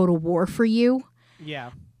make them go to war for you.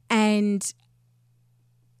 Yeah. And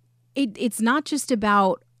it's not just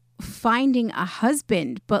about finding a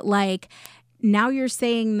husband, but like now you're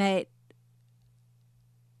saying that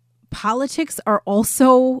politics are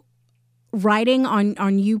also riding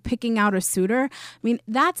on you picking out a suitor. I mean,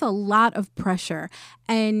 that's a lot of pressure.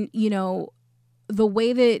 And, the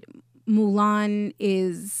way that Mulan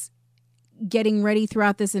is getting ready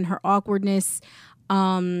throughout this and her awkwardness,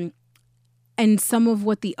 and some of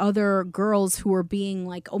what the other girls who are being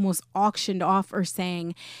like almost auctioned off are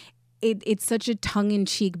saying, it's such a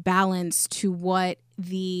tongue-in-cheek balance to what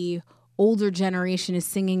the older generation is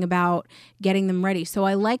singing about getting them ready. So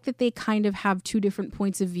I like that they kind of have two different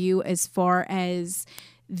points of view as far as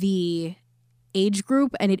the age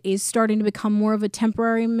group, and it is starting to become more of a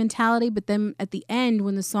temporary mentality. But then at the end,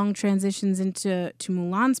 when the song transitions into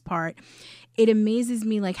Mulan's part, it amazes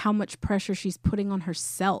me like how much pressure she's putting on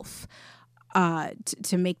herself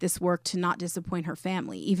to make this work, to not disappoint her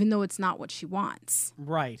family, even though it's not what she wants.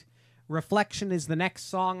 Right. Reflection is the next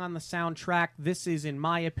song on the soundtrack. This is, in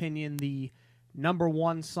my opinion, the number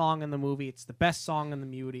one song in the movie. It's the best song in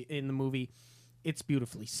the movie. It's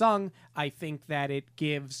beautifully sung. I think that it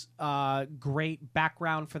gives great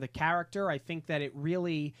background for the character. I think that it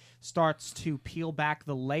really starts to peel back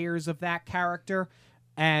the layers of that character.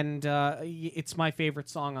 And it's my favorite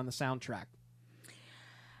song on the soundtrack.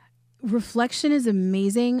 Reflection is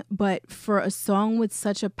amazing, but for a song with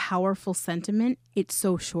such a powerful sentiment, it's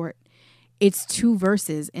so short. It's 2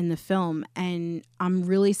 verses in the film, and I'm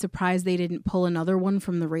really surprised they didn't pull another one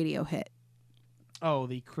from the radio hit. Oh,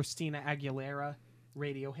 the Christina Aguilera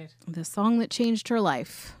radio hit? The song that changed her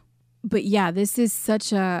life. But yeah, this is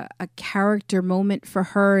such a character moment for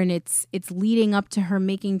her, and it's leading up to her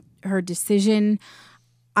making her decision.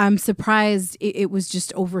 I'm surprised it was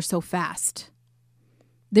just over so fast.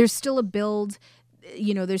 there's still a build,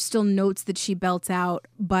 you know, there's still notes that she belts out,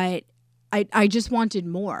 but I just wanted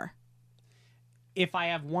more. If I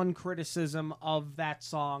have one criticism of that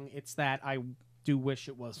song, it's that I do wish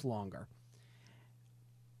it was longer.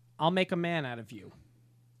 I'll make a man out of you.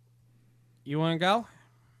 You want to go?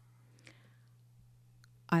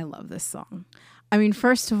 I love this song. I mean,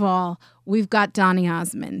 first of all, we've got Donny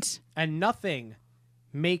Osmond. And nothing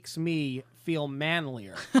makes me feel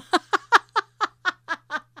manlier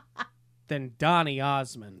than Donny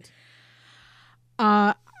Osmond.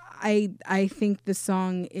 I think the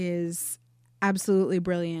song is absolutely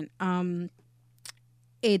brilliant.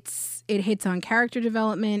 It hits on character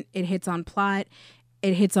development, it hits on plot,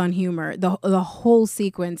 it hits on humor. The whole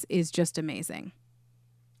sequence is just amazing.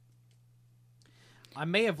 I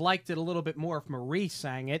may have liked it a little bit more if Marie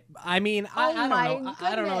sang it. I mean, I don't know.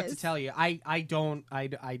 I don't know what to tell you.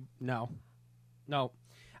 No.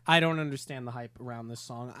 I don't understand the hype around this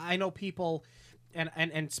song. I know people,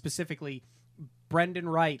 and specifically, Brendan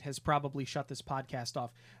Wright has probably shut this podcast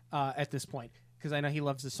off at this point because I know he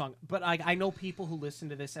loves this song. But I know people who listen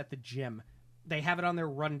to this at the gym. They have it on their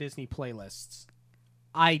Run Disney playlists.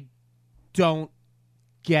 I don't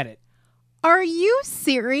get it. Are you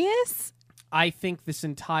serious? I think this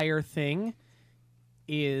entire thing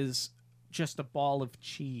is just a ball of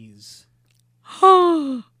cheese.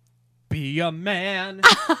 Be a man.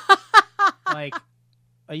 Like,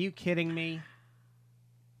 are you kidding me?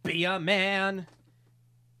 Be a man.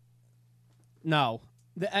 No.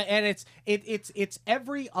 And it's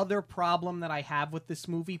every other problem that I have with this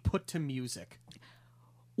movie put to music.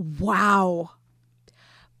 Wow.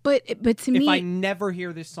 But to me, if I never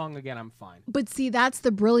hear this song again, I'm fine. But see, that's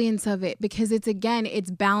the brilliance of it, because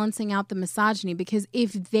it's balancing out the misogyny. Because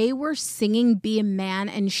if they were singing Be a Man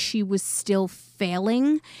and she was still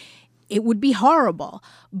failing, it would be horrible.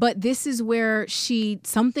 But this is where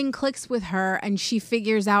something clicks with her and she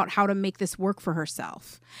figures out how to make this work for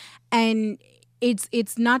herself. And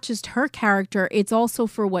it's not just her character, it's also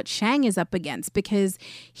for what Shang is up against, because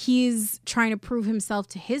he's trying to prove himself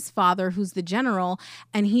to his father, who's the general,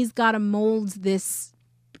 and he's got to mold this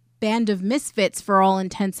band of misfits for all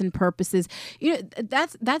intents and purposes. You know,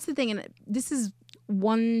 that's the thing, and this is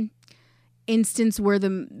one instance where the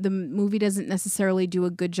movie doesn't necessarily do a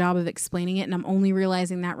good job of explaining it, and I'm only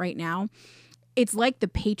realizing that right now. It's like The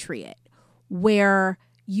Patriot, where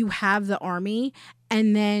you have the army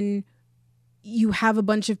and then you have a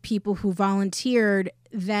bunch of people who volunteered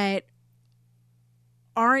that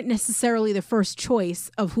aren't necessarily the first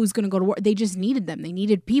choice of who's going to go to war. They just needed them. They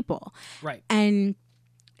needed people. Right. And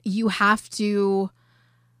you have to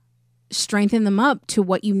strengthen them up to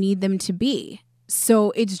what you need them to be.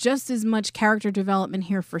 So it's just as much character development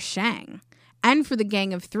here for Shang and for the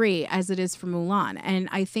Gang of Three as it is for Mulan. And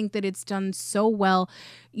I think that it's done so well.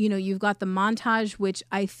 You know, you've got the montage, which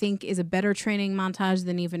I think is a better training montage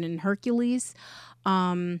than even in Hercules.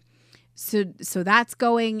 So that's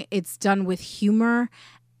going. It's done with humor.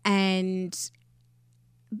 And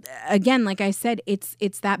again, like I said,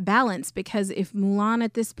 it's that balance, because if Mulan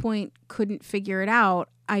at this point couldn't figure it out,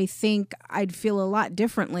 I think I'd feel a lot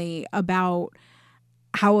differently about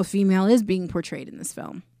how a female is being portrayed in this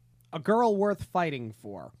film. A girl worth fighting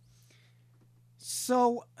for.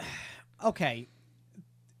 So, okay.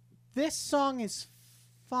 This song is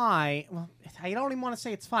fine. Well, I don't even want to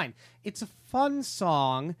say it's fine. It's a fun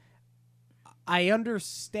song. I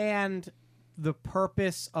understand the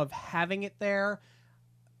purpose of having it there.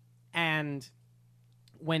 And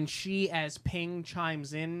when she, as Ping,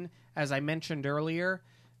 chimes in, as I mentioned earlier,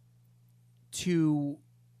 to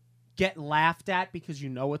get laughed at, because you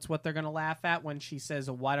know it's what they're going to laugh at when she says,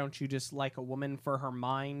 why don't you just like a woman for her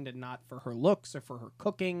mind and not for her looks or for her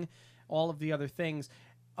cooking, all of the other things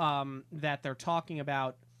that they're talking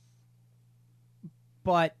about.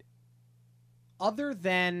 But other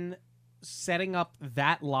than setting up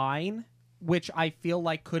that line, which I feel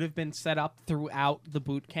like could have been set up throughout the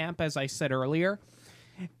boot camp, as I said earlier,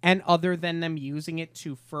 and other than them using it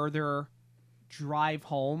to further drive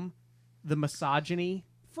home the misogyny,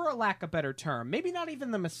 for a lack of a better term, maybe not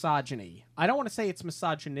even the misogyny. I don't want to say it's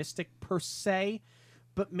misogynistic per se,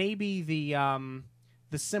 but maybe the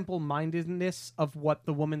simple-mindedness of what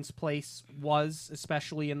the woman's place was,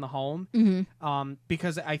 especially in the home. Mm-hmm.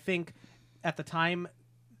 Because I think at the time,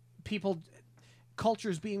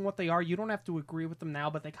 cultures being what they are, you don't have to agree with them now,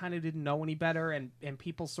 but they kind of didn't know any better, and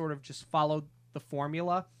people sort of just followed the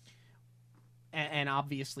formula. And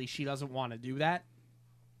obviously she doesn't want to do that.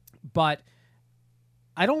 But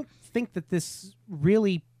I don't think that this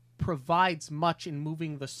really provides much in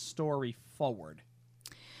moving the story forward.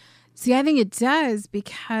 See, I think it does,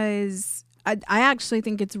 because I actually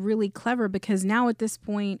think it's really clever because now at this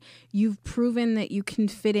point you've proven that you can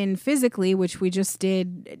fit in physically, which we just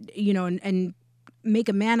did, and make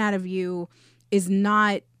a man out of you is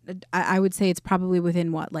not, I would say it's probably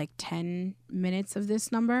within 10 minutes of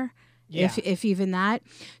this number, if even that.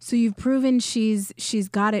 So you've proven she's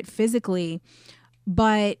got it physically,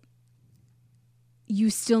 but you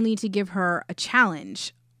still need to give her a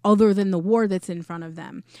challenge other than the war that's in front of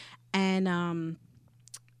them. And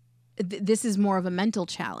this is more of a mental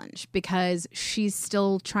challenge because she's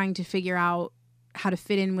still trying to figure out how to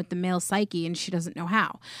fit in with the male psyche, and she doesn't know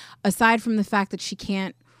how. Aside from the fact that she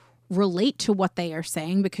can't relate to what they are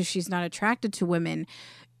saying because she's not attracted to women,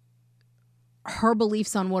 her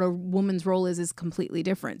beliefs on what a woman's role is completely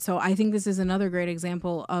different. So I think this is another great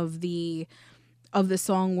example of the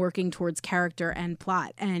song working towards character and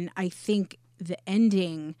plot. And I think the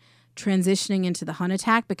ending, transitioning into the Hun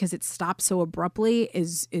attack because it stops so abruptly,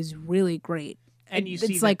 is really great. And you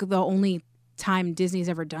see it's like the only time Disney's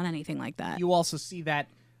ever done anything like that. You also see that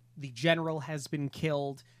the general has been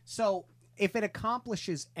killed. So if it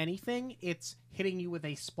accomplishes anything, it's hitting you with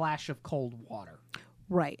a splash of cold water.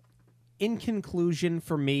 Right. In conclusion,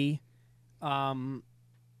 for me, I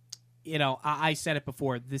said it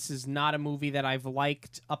before, this is not a movie that I've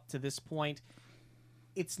liked up to this point.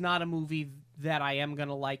 It's not a movie that I am going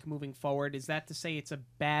to like moving forward. Is that to say it's a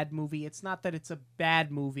bad movie? It's not that it's a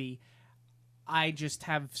bad movie. I just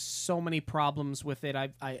have so many problems with it.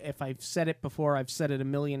 If I've said it before, I've said it a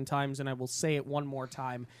million times, and I will say it one more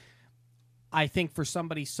time. I think for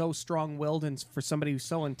somebody so strong-willed and for somebody who's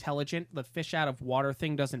so intelligent, the fish out of water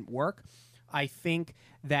thing doesn't work. I think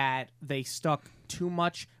that they stuck too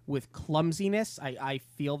much with clumsiness. I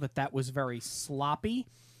feel that was very sloppy.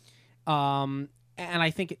 And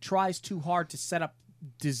I think it tries too hard to set up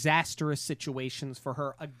disastrous situations for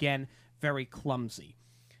her. Again, very clumsy.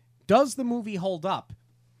 Does the movie hold up?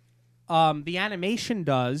 The animation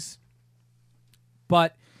does,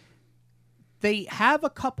 but they have a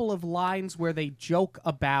couple of lines where they joke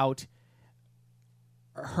about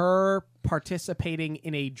her participating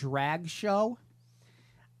in a drag show.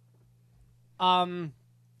 I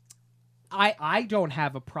don't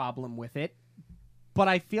have a problem with it, but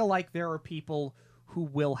I feel like there are people who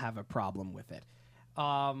will have a problem with it.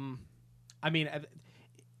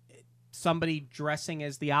 Somebody dressing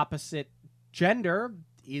as the opposite gender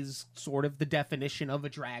is sort of the definition of a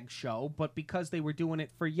drag show, but because they were doing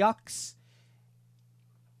it for yucks,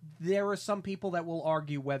 there are some people that will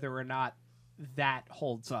argue whether or not that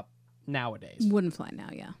holds up nowadays. Wouldn't fly now,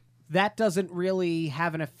 yeah. That doesn't really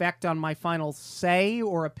have an effect on my final say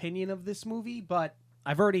or opinion of this movie, but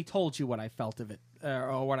I've already told you what I felt of it,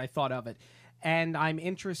 or what I thought of it. And I'm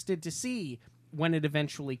interested to see when it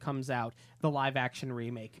eventually comes out, the live-action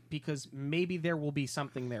remake, because maybe there will be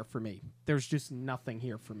something there for me. There's just nothing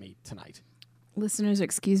here for me tonight. Listeners,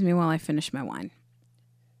 excuse me while I finish my wine.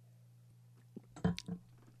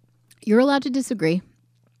 You're allowed to disagree,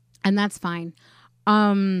 and that's fine.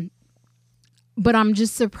 But I'm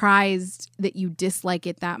just surprised that you dislike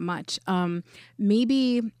it that much.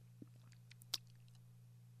 Maybe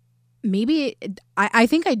I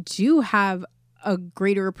think I do have a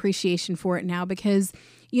greater appreciation for it now because,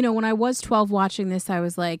 when I was 12 watching this, I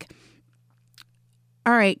was like,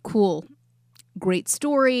 all right, cool. Great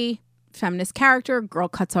story, feminist character, girl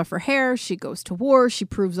cuts off her hair, she goes to war, she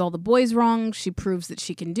proves all the boys wrong, she proves that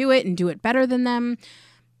she can do it and do it better than them.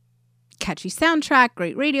 Catchy soundtrack,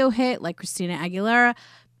 great radio hit like Christina Aguilera,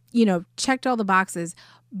 checked all the boxes.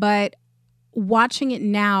 But watching it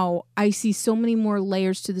now, I see so many more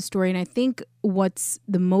layers to the story. And I think what's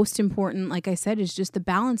the most important, like I said, is just the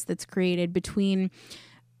balance that's created between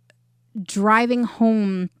driving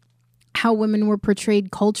home how women were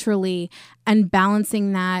portrayed culturally and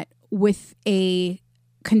balancing that with a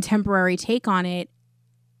contemporary take on it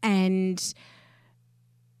and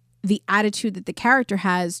the attitude that the character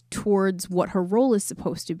has towards what her role is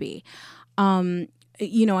supposed to be. As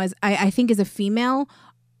I think as a female,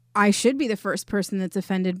 I should be the first person that's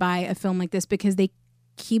offended by a film like this because they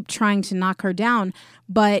keep trying to knock her down.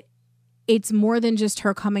 But it's more than just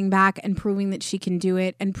her coming back and proving that she can do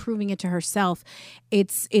it and proving it to herself.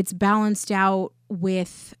 It's balanced out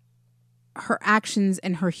with her actions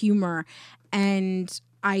and her humor. And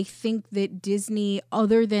I think that Disney,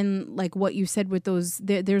 other than like what you said with those,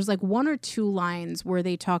 there's like one or two lines where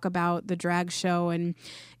they talk about the drag show and,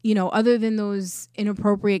 other than those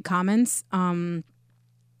inappropriate comments,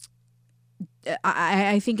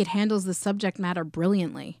 I think it handles the subject matter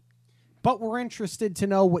brilliantly. But we're interested to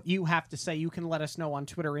know what you have to say. You can let us know on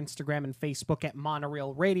Twitter, Instagram, and Facebook at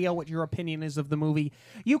Monorail Radio what your opinion is of the movie.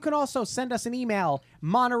 You can also send us an email,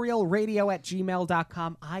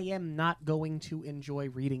 monorailradio@gmail.com. I am not going to enjoy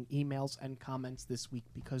reading emails and comments this week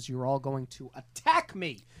because you're all going to attack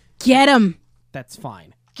me. Get him. That's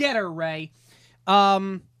fine. Get her, Ray.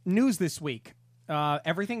 News this week.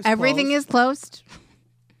 Everything is closed.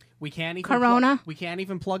 We can't even Corona. We can't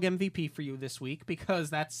even plug MVP for you this week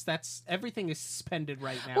because that's everything is suspended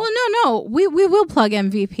right now. Well, no, we will plug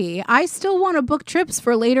MVP. I still want to book trips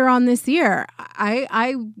for later on this year.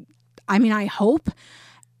 I mean, I hope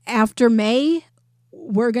after May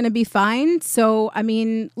we're going to be fine. So, I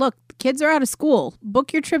mean, look, kids are out of school.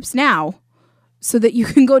 Book your trips now so that you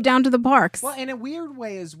can go down to the parks. Well, in a weird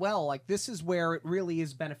way as well, like this is where it really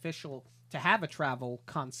is beneficial to have a travel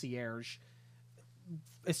concierge.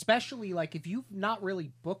 Especially like if you've not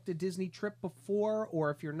really booked a Disney trip before,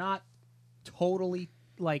 or if you're not totally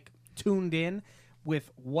like tuned in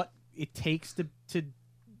with what it takes to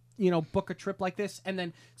book a trip like this, and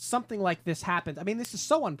then something like this happens. I mean, this is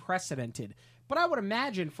so unprecedented, but I would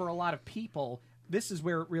imagine for a lot of people, this is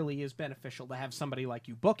where it really is beneficial to have somebody like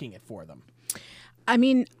you booking it for them. I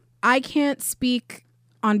mean, I can't speak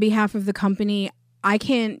on behalf of the company. I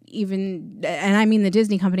can't even, and I mean the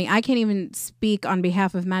Disney company, I can't even speak on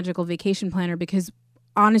behalf of Magical Vacation Planner because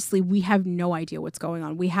honestly, we have no idea what's going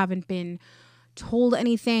on. We haven't been told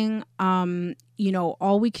anything.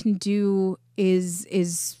 All we can do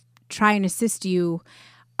is try and assist you.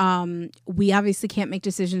 We obviously can't make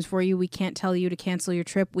decisions for you. We can't tell you to cancel your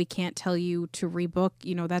trip. We can't tell you to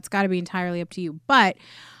rebook. That's got to be entirely up to you. But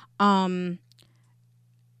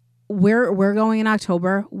we're going in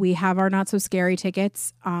October. We have our Not So Scary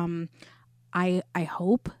tickets. I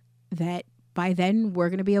hope that by then we're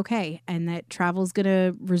going to be okay and that travel's going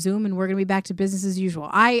to resume and we're going to be back to business as usual.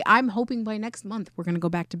 I'm hoping by next month we're going to go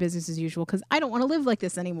back to business as usual because I don't want to live like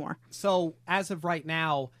this anymore. So as of right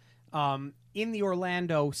now, in the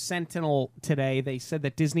Orlando Sentinel today, they said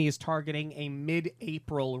that Disney is targeting a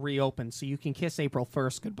mid-April reopen, so you can kiss April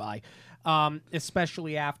 1st goodbye,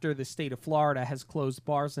 especially after the state of Florida has closed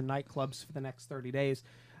bars and nightclubs for the next 30 days.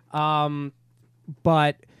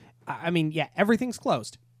 But, I mean, yeah, everything's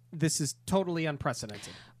closed. This is totally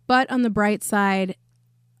unprecedented. But on the bright side,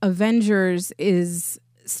 Avengers is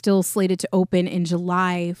still slated to open in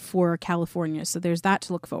July for California. So there's that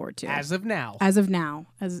to look forward to. As of now. As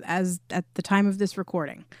at the time of this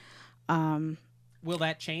recording. Will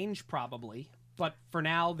that change? Probably. But for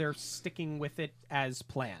now, they're sticking with it as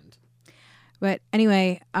planned. But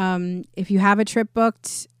anyway, if you have a trip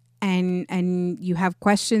booked and you have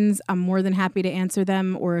questions, I'm more than happy to answer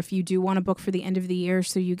them. Or if you do want to book for the end of the year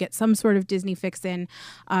so you get some sort of Disney fix in,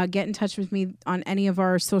 get in touch with me on any of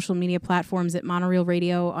our social media platforms at Monorail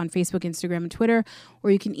Radio on Facebook, Instagram, and Twitter.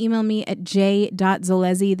 Or you can email me at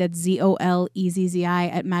j.zolezzi, that's Zolezzi,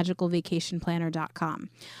 at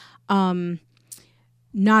magicalvacationplanner.com.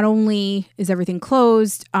 Not only is everything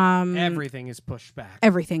closed, everything is pushed back.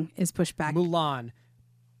 Everything is pushed back. Mulan,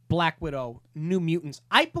 Black Widow, New Mutants.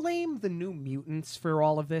 I blame the New Mutants for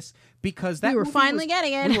all of this because we were finally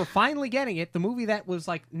getting it. We were finally getting it. The movie that was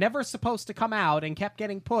like never supposed to come out and kept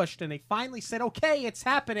getting pushed, and they finally said, "Okay, it's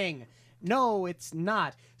happening." No, it's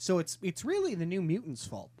not. So it's really the New Mutants'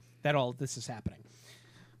 fault that all of this is happening.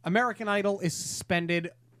 American Idol is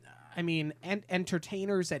suspended. I mean, and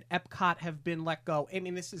entertainers at Epcot have been let go. I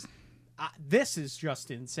mean, this is just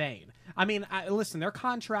insane. I mean, listen, their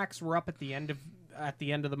contracts were up at the end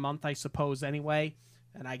of the month, I suppose, anyway.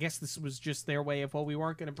 And I guess this was just their way of, well, we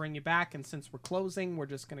weren't going to bring you back, and since we're closing, we're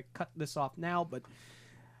just going to cut this off now. But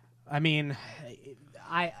I mean,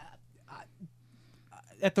 I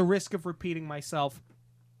at the risk of repeating myself,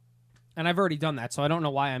 and I've already done that, so I don't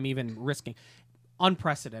know why I'm even risking.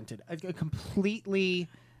 Unprecedented, completely.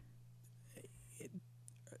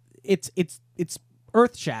 It's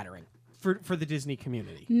earth-shattering for the Disney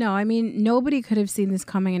community. No, I mean, nobody could have seen this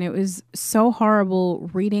coming, and it was so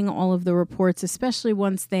horrible reading all of the reports, especially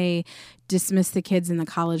once they dismissed the kids in the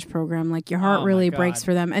college program. Like, your heart really breaks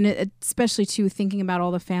for them. And especially, too, thinking about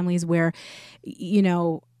all the families where,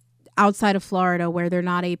 outside of Florida, where they're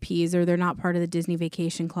not APs or they're not part of the Disney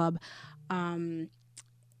Vacation Club,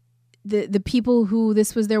 the people who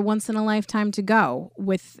this was their once in a lifetime to go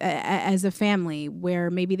with as a family, where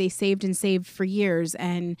maybe they saved for years,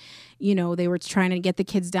 and they were trying to get the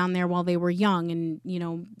kids down there while they were young, and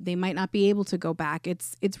they might not be able to go back.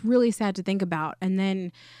 It's really sad to think about. And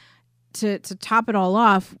then to top it all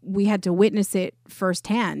off, we had to witness it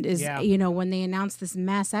firsthand. When they announced this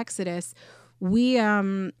mass exodus, we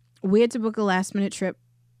had to book a last minute trip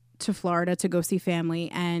to Florida to go see family,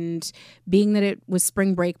 and being that it was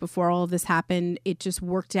spring break before all of this happened, it just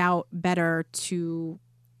worked out better to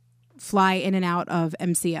fly in and out of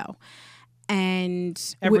MCO.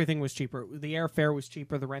 And everything was cheaper. The airfare was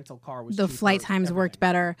cheaper. The rental car was the cheaper. flight times everything worked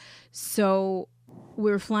better. So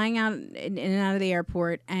we were flying out in and out of the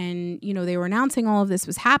airport, and they were announcing all of this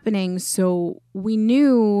was happening. So we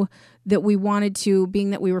knew that we wanted to, being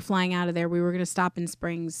that we were flying out of there, we were going to stop in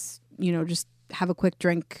Springs, just have a quick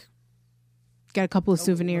drink, get a couple of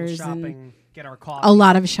souvenirs, shopping, and get our coffee. A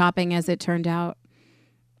lot of shopping, as it turned out.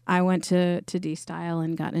 I went to D-Style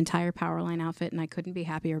and got an entire Powerline outfit, and I couldn't be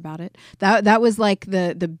happier about it. That was like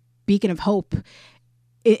the beacon of hope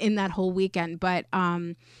in that whole weekend. But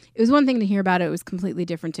it was one thing to hear about it. It was completely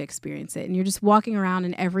different to experience it. And you're just walking around,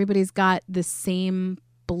 and everybody's got the same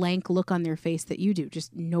blank look on their face that you do.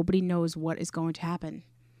 Just nobody knows what is going to happen.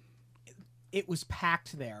 It was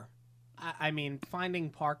packed there. I mean, finding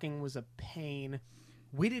parking was a pain.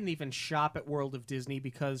 We didn't even shop at World of Disney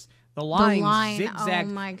because the line zigzagged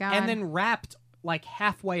oh my God. and then wrapped like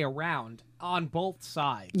halfway around on both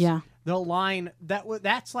sides. Yeah. The line,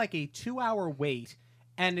 that's like a 2-hour wait,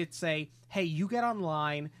 and it's hey, you get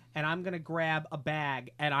online, and I'm going to grab a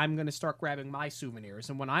bag, and I'm going to start grabbing my souvenirs.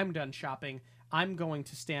 And when I'm done shopping, I'm going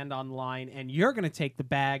to stand online, and you're going to take the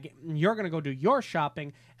bag, and you're going to go do your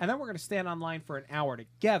shopping, and then we're going to stand online for an hour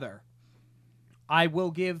together. I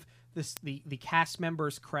will give the cast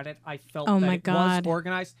members credit. I felt that it was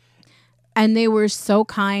organized. And they were so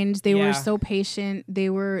kind. They Yeah. were so patient. They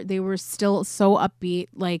were still so upbeat.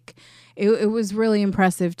 Like it was really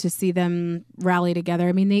impressive to see them rally together.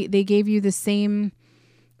 I mean, they gave you the same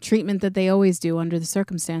treatment that they always do under the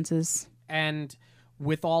circumstances. And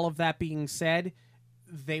with all of that being said,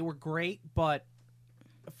 they were great, but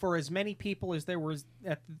for as many people as there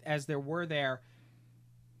were there,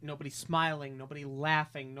 nobody smiling, nobody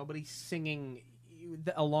laughing, nobody singing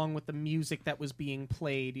along with the music that was being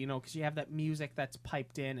played, because you have that music that's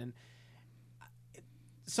piped in. And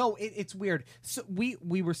so it's weird. So we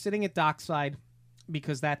were sitting at Dockside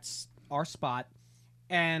because that's our spot.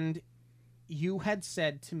 And you had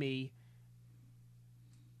said to me,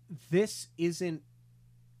 this isn't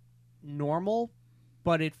normal,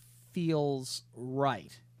 but it feels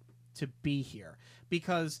right to be here,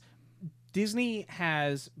 because Disney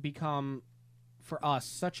has become, for us,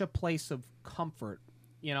 such a place of comfort,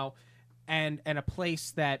 and a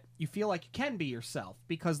place that you feel like you can be yourself,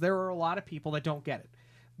 because there are a lot of people that don't get it.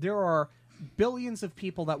 There are billions of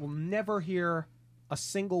people that will never hear a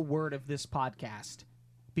single word of this podcast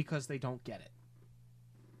because they don't get it.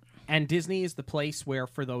 And Disney is the place where,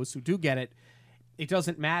 for those who do get it, it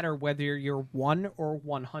doesn't matter whether you're 1 or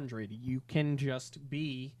 100. You can just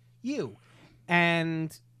be you.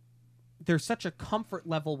 And there's such a comfort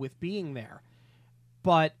level with being there.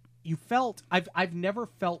 But you felt, I've never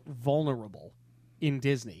felt vulnerable in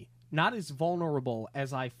Disney. Not as vulnerable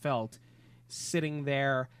as I felt sitting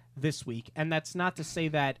there this week. And that's not to say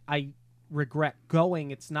that I regret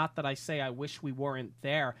going. It's not that I say I wish we weren't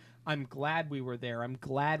there. I'm glad we were there. I'm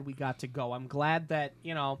glad we got to go. I'm glad that,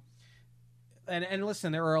 and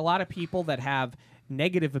listen, there are a lot of people that have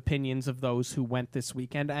negative opinions of those who went this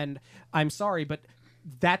weekend. And I'm sorry, but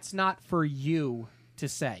that's not for you to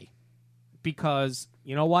say, because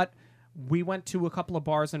you know what? We went to a couple of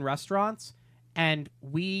bars and restaurants, and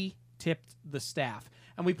we tipped the staff.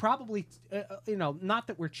 And we probably, not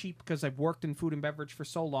that we're cheap because I've worked in food and beverage for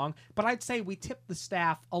so long, but I'd say we tipped the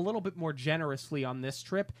staff a little bit more generously on this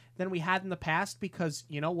trip than we had in the past, because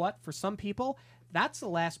you know what? For some people, that's the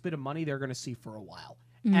last bit of money they're going to see for a while.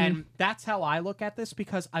 Mm-hmm. And that's how I look at this,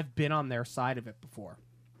 because I've been on their side of it before.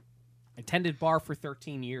 I tended bar for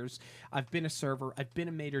 13 years. I've been a server. I've been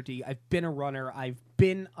a maitre d'. I've been a runner. I've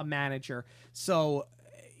been a manager. So,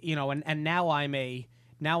 and now I'm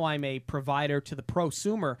a provider to the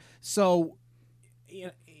prosumer. So,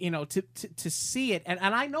 to see it, and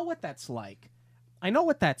I know what that's like. I know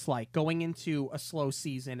what that's like, going into a slow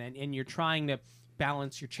season, and you're trying to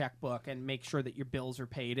balance your checkbook and make sure that your bills are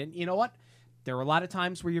paid. And you know what? There are a lot of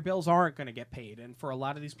times where your bills aren't going to get paid. And for a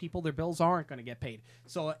lot of these people, their bills aren't going to get paid.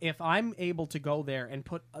 So if I'm able to go there and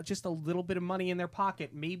put just a little bit of money in their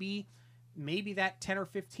pocket, maybe that 10 or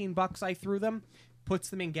 15 bucks I threw them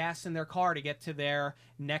puts them in gas in their car to get to their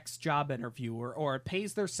next job interview, or it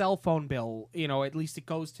pays their cell phone bill, at least it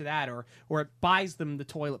goes to that, or it buys them the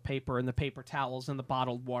toilet paper and the paper towels and the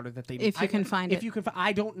bottled water that they need. If you can find it.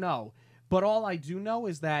 I don't know. But all I do know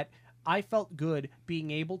is that I felt good being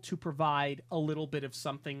able to provide a little bit of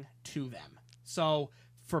something to them. So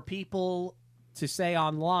for people to say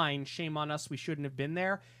online, shame on us, we shouldn't have been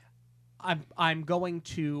there, I'm going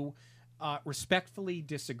to respectfully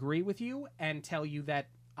disagree with you and tell you that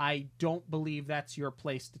I don't believe that's your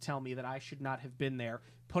place to tell me that I should not have been there,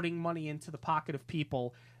 putting money into the pocket of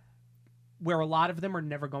people where a lot of them are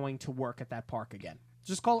never going to work at that park again.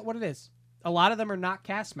 Just call it what it is. A lot of them are not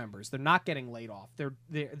cast members. They're not getting laid off.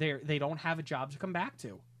 They don't have a job to come back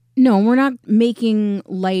to. No, we're not making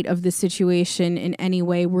light of the situation in any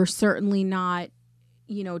way. We're certainly not,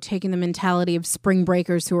 taking the mentality of spring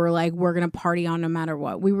breakers who are like, we're going to party on no matter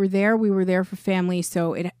what. We were there for family,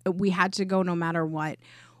 so we had to go no matter what.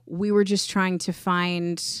 We were just trying to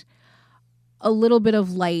find a little bit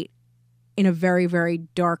of light in a very, very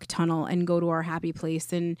dark tunnel and go to our happy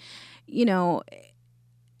place. And,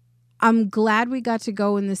 I'm glad we got to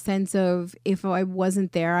go in the sense of if I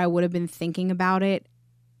wasn't there, I would have been thinking about it,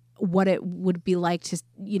 what it would be like to,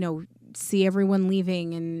 see everyone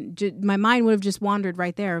leaving. And my mind would have just wandered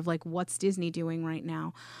right there of like, what's Disney doing right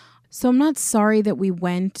now? So I'm not sorry that we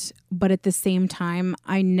went, but at the same time,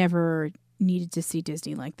 I never needed to see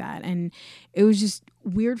Disney like that. And it was just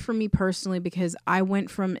weird for me personally because I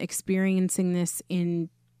went from experiencing this in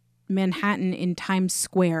Manhattan in Times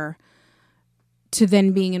Square to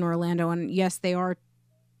then being in Orlando. And yes, they are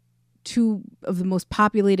two of the most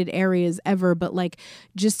populated areas ever, but like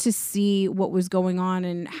just to see what was going on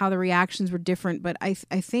and how the reactions were different. But I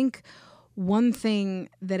think one thing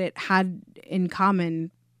that it had in common,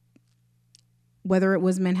 whether it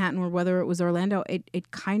was Manhattan or whether it was Orlando, it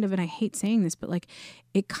kind of, and I hate saying this, but like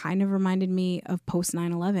it kind of reminded me of post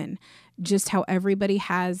 9/11, just how everybody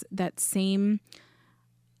has that same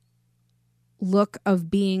look of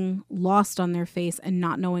being lost on their face and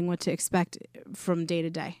not knowing what to expect from day to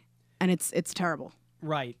day. And it's terrible.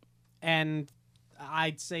 Right. And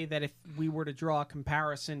I'd say that if we were to draw a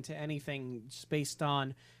comparison to anything just based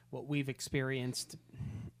on what we've experienced,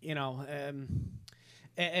 it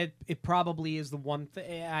probably is the one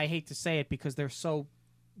thing. I hate to say it because they're so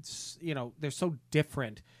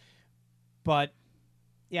different. But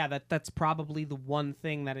yeah, that's probably the one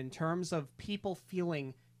thing that in terms of people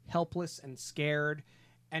feeling helpless and scared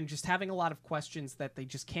and just having a lot of questions that they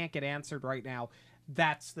just can't get answered right now,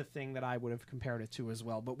 that's the thing that I would have compared it to as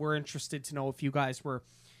well. But we're interested to know if you guys were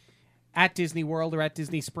at Disney World or at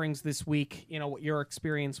Disney Springs this week, what your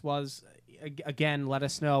experience was. Again, let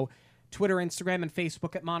us know. Twitter, Instagram, and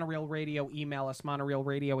Facebook at Monorail Radio. Email us,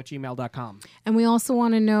 monorailradio@gmail.com. And we also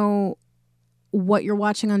want to know what you're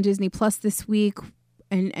watching on Disney Plus this week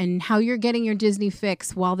and how you're getting your Disney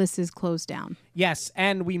fix while this is closed down. Yes,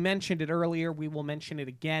 and we mentioned it earlier. We will mention it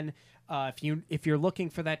again. If you're looking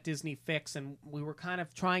for that Disney fix, and we were kind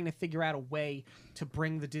of trying to figure out a way to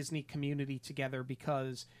bring the Disney community together,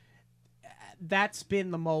 because that's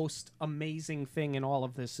been the most amazing thing in all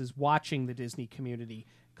of this, is watching the Disney community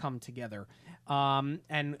come together.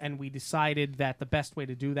 And we decided that the best way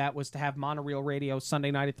to do that was to have Monorail Radio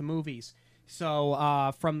Sunday night at the movies.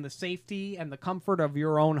 So from the safety and the comfort of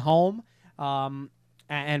your own home,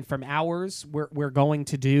 and from ours, we're going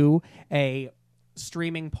to do a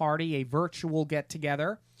streaming party, a virtual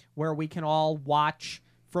get-together, where we can all watch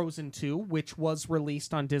Frozen 2, which was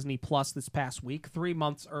released on Disney Plus this past week, 3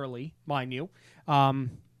 months early, mind you.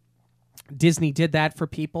 Disney did that for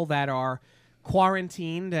people that are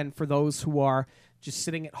quarantined and for those who are just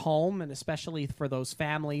sitting at home, and especially for those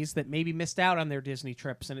families that maybe missed out on their Disney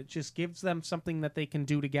trips, and it just gives them something that they can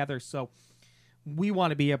do together. So we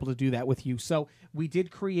want to be able to do that with you. So we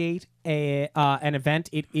did create an event.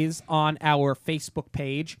 It is on our Facebook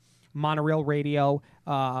page, Monorail Radio,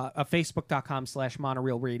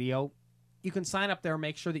 facebook.com/Monorail Radio. You can sign up there,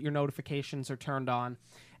 make sure that your notifications are turned on,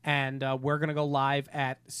 and we're going to go live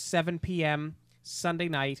at 7 p.m. Sunday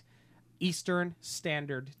night, Eastern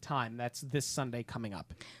Standard Time. That's this Sunday coming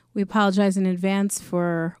up. We apologize in advance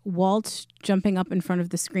for Walt jumping up in front of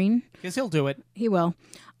the screen. Because he'll do it. He will.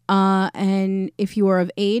 And if you are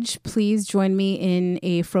of age, please join me in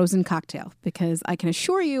a Frozen cocktail, because I can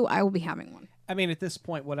assure you I will be having one. I mean, at this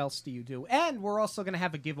point, what else do you do? And we're also going to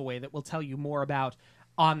have a giveaway that we'll tell you more about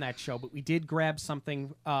on that show. But we did grab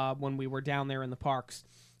something when we were down there in the parks.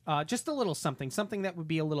 Just a little something that would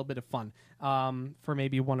be a little bit of fun for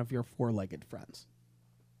maybe one of your four-legged friends.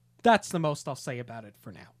 That's the most I'll say about it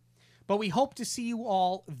for now. But we hope to see you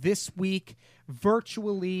all this week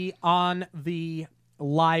virtually on the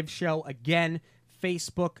live show. Again,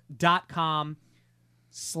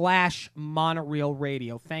 facebook.com/Monorail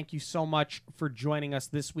Radio. Thank you so much for joining us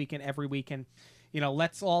this week and every week. And,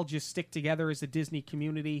 let's all just stick together as a Disney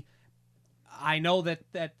community. I know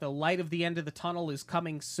that the light of the end of the tunnel is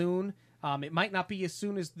coming soon. It might not be as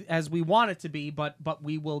soon as we want it to be, but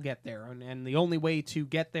we will get there. And the only way to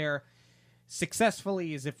get there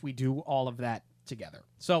successfully is if we do all of that together.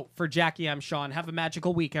 So for Jackie, I'm Sean. Have a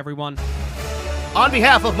magical week, everyone. On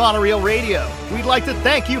behalf of Monorail Radio, we'd like to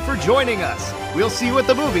thank you for joining us. We'll see you at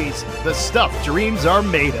the movies, the stuff dreams are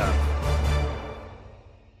made of.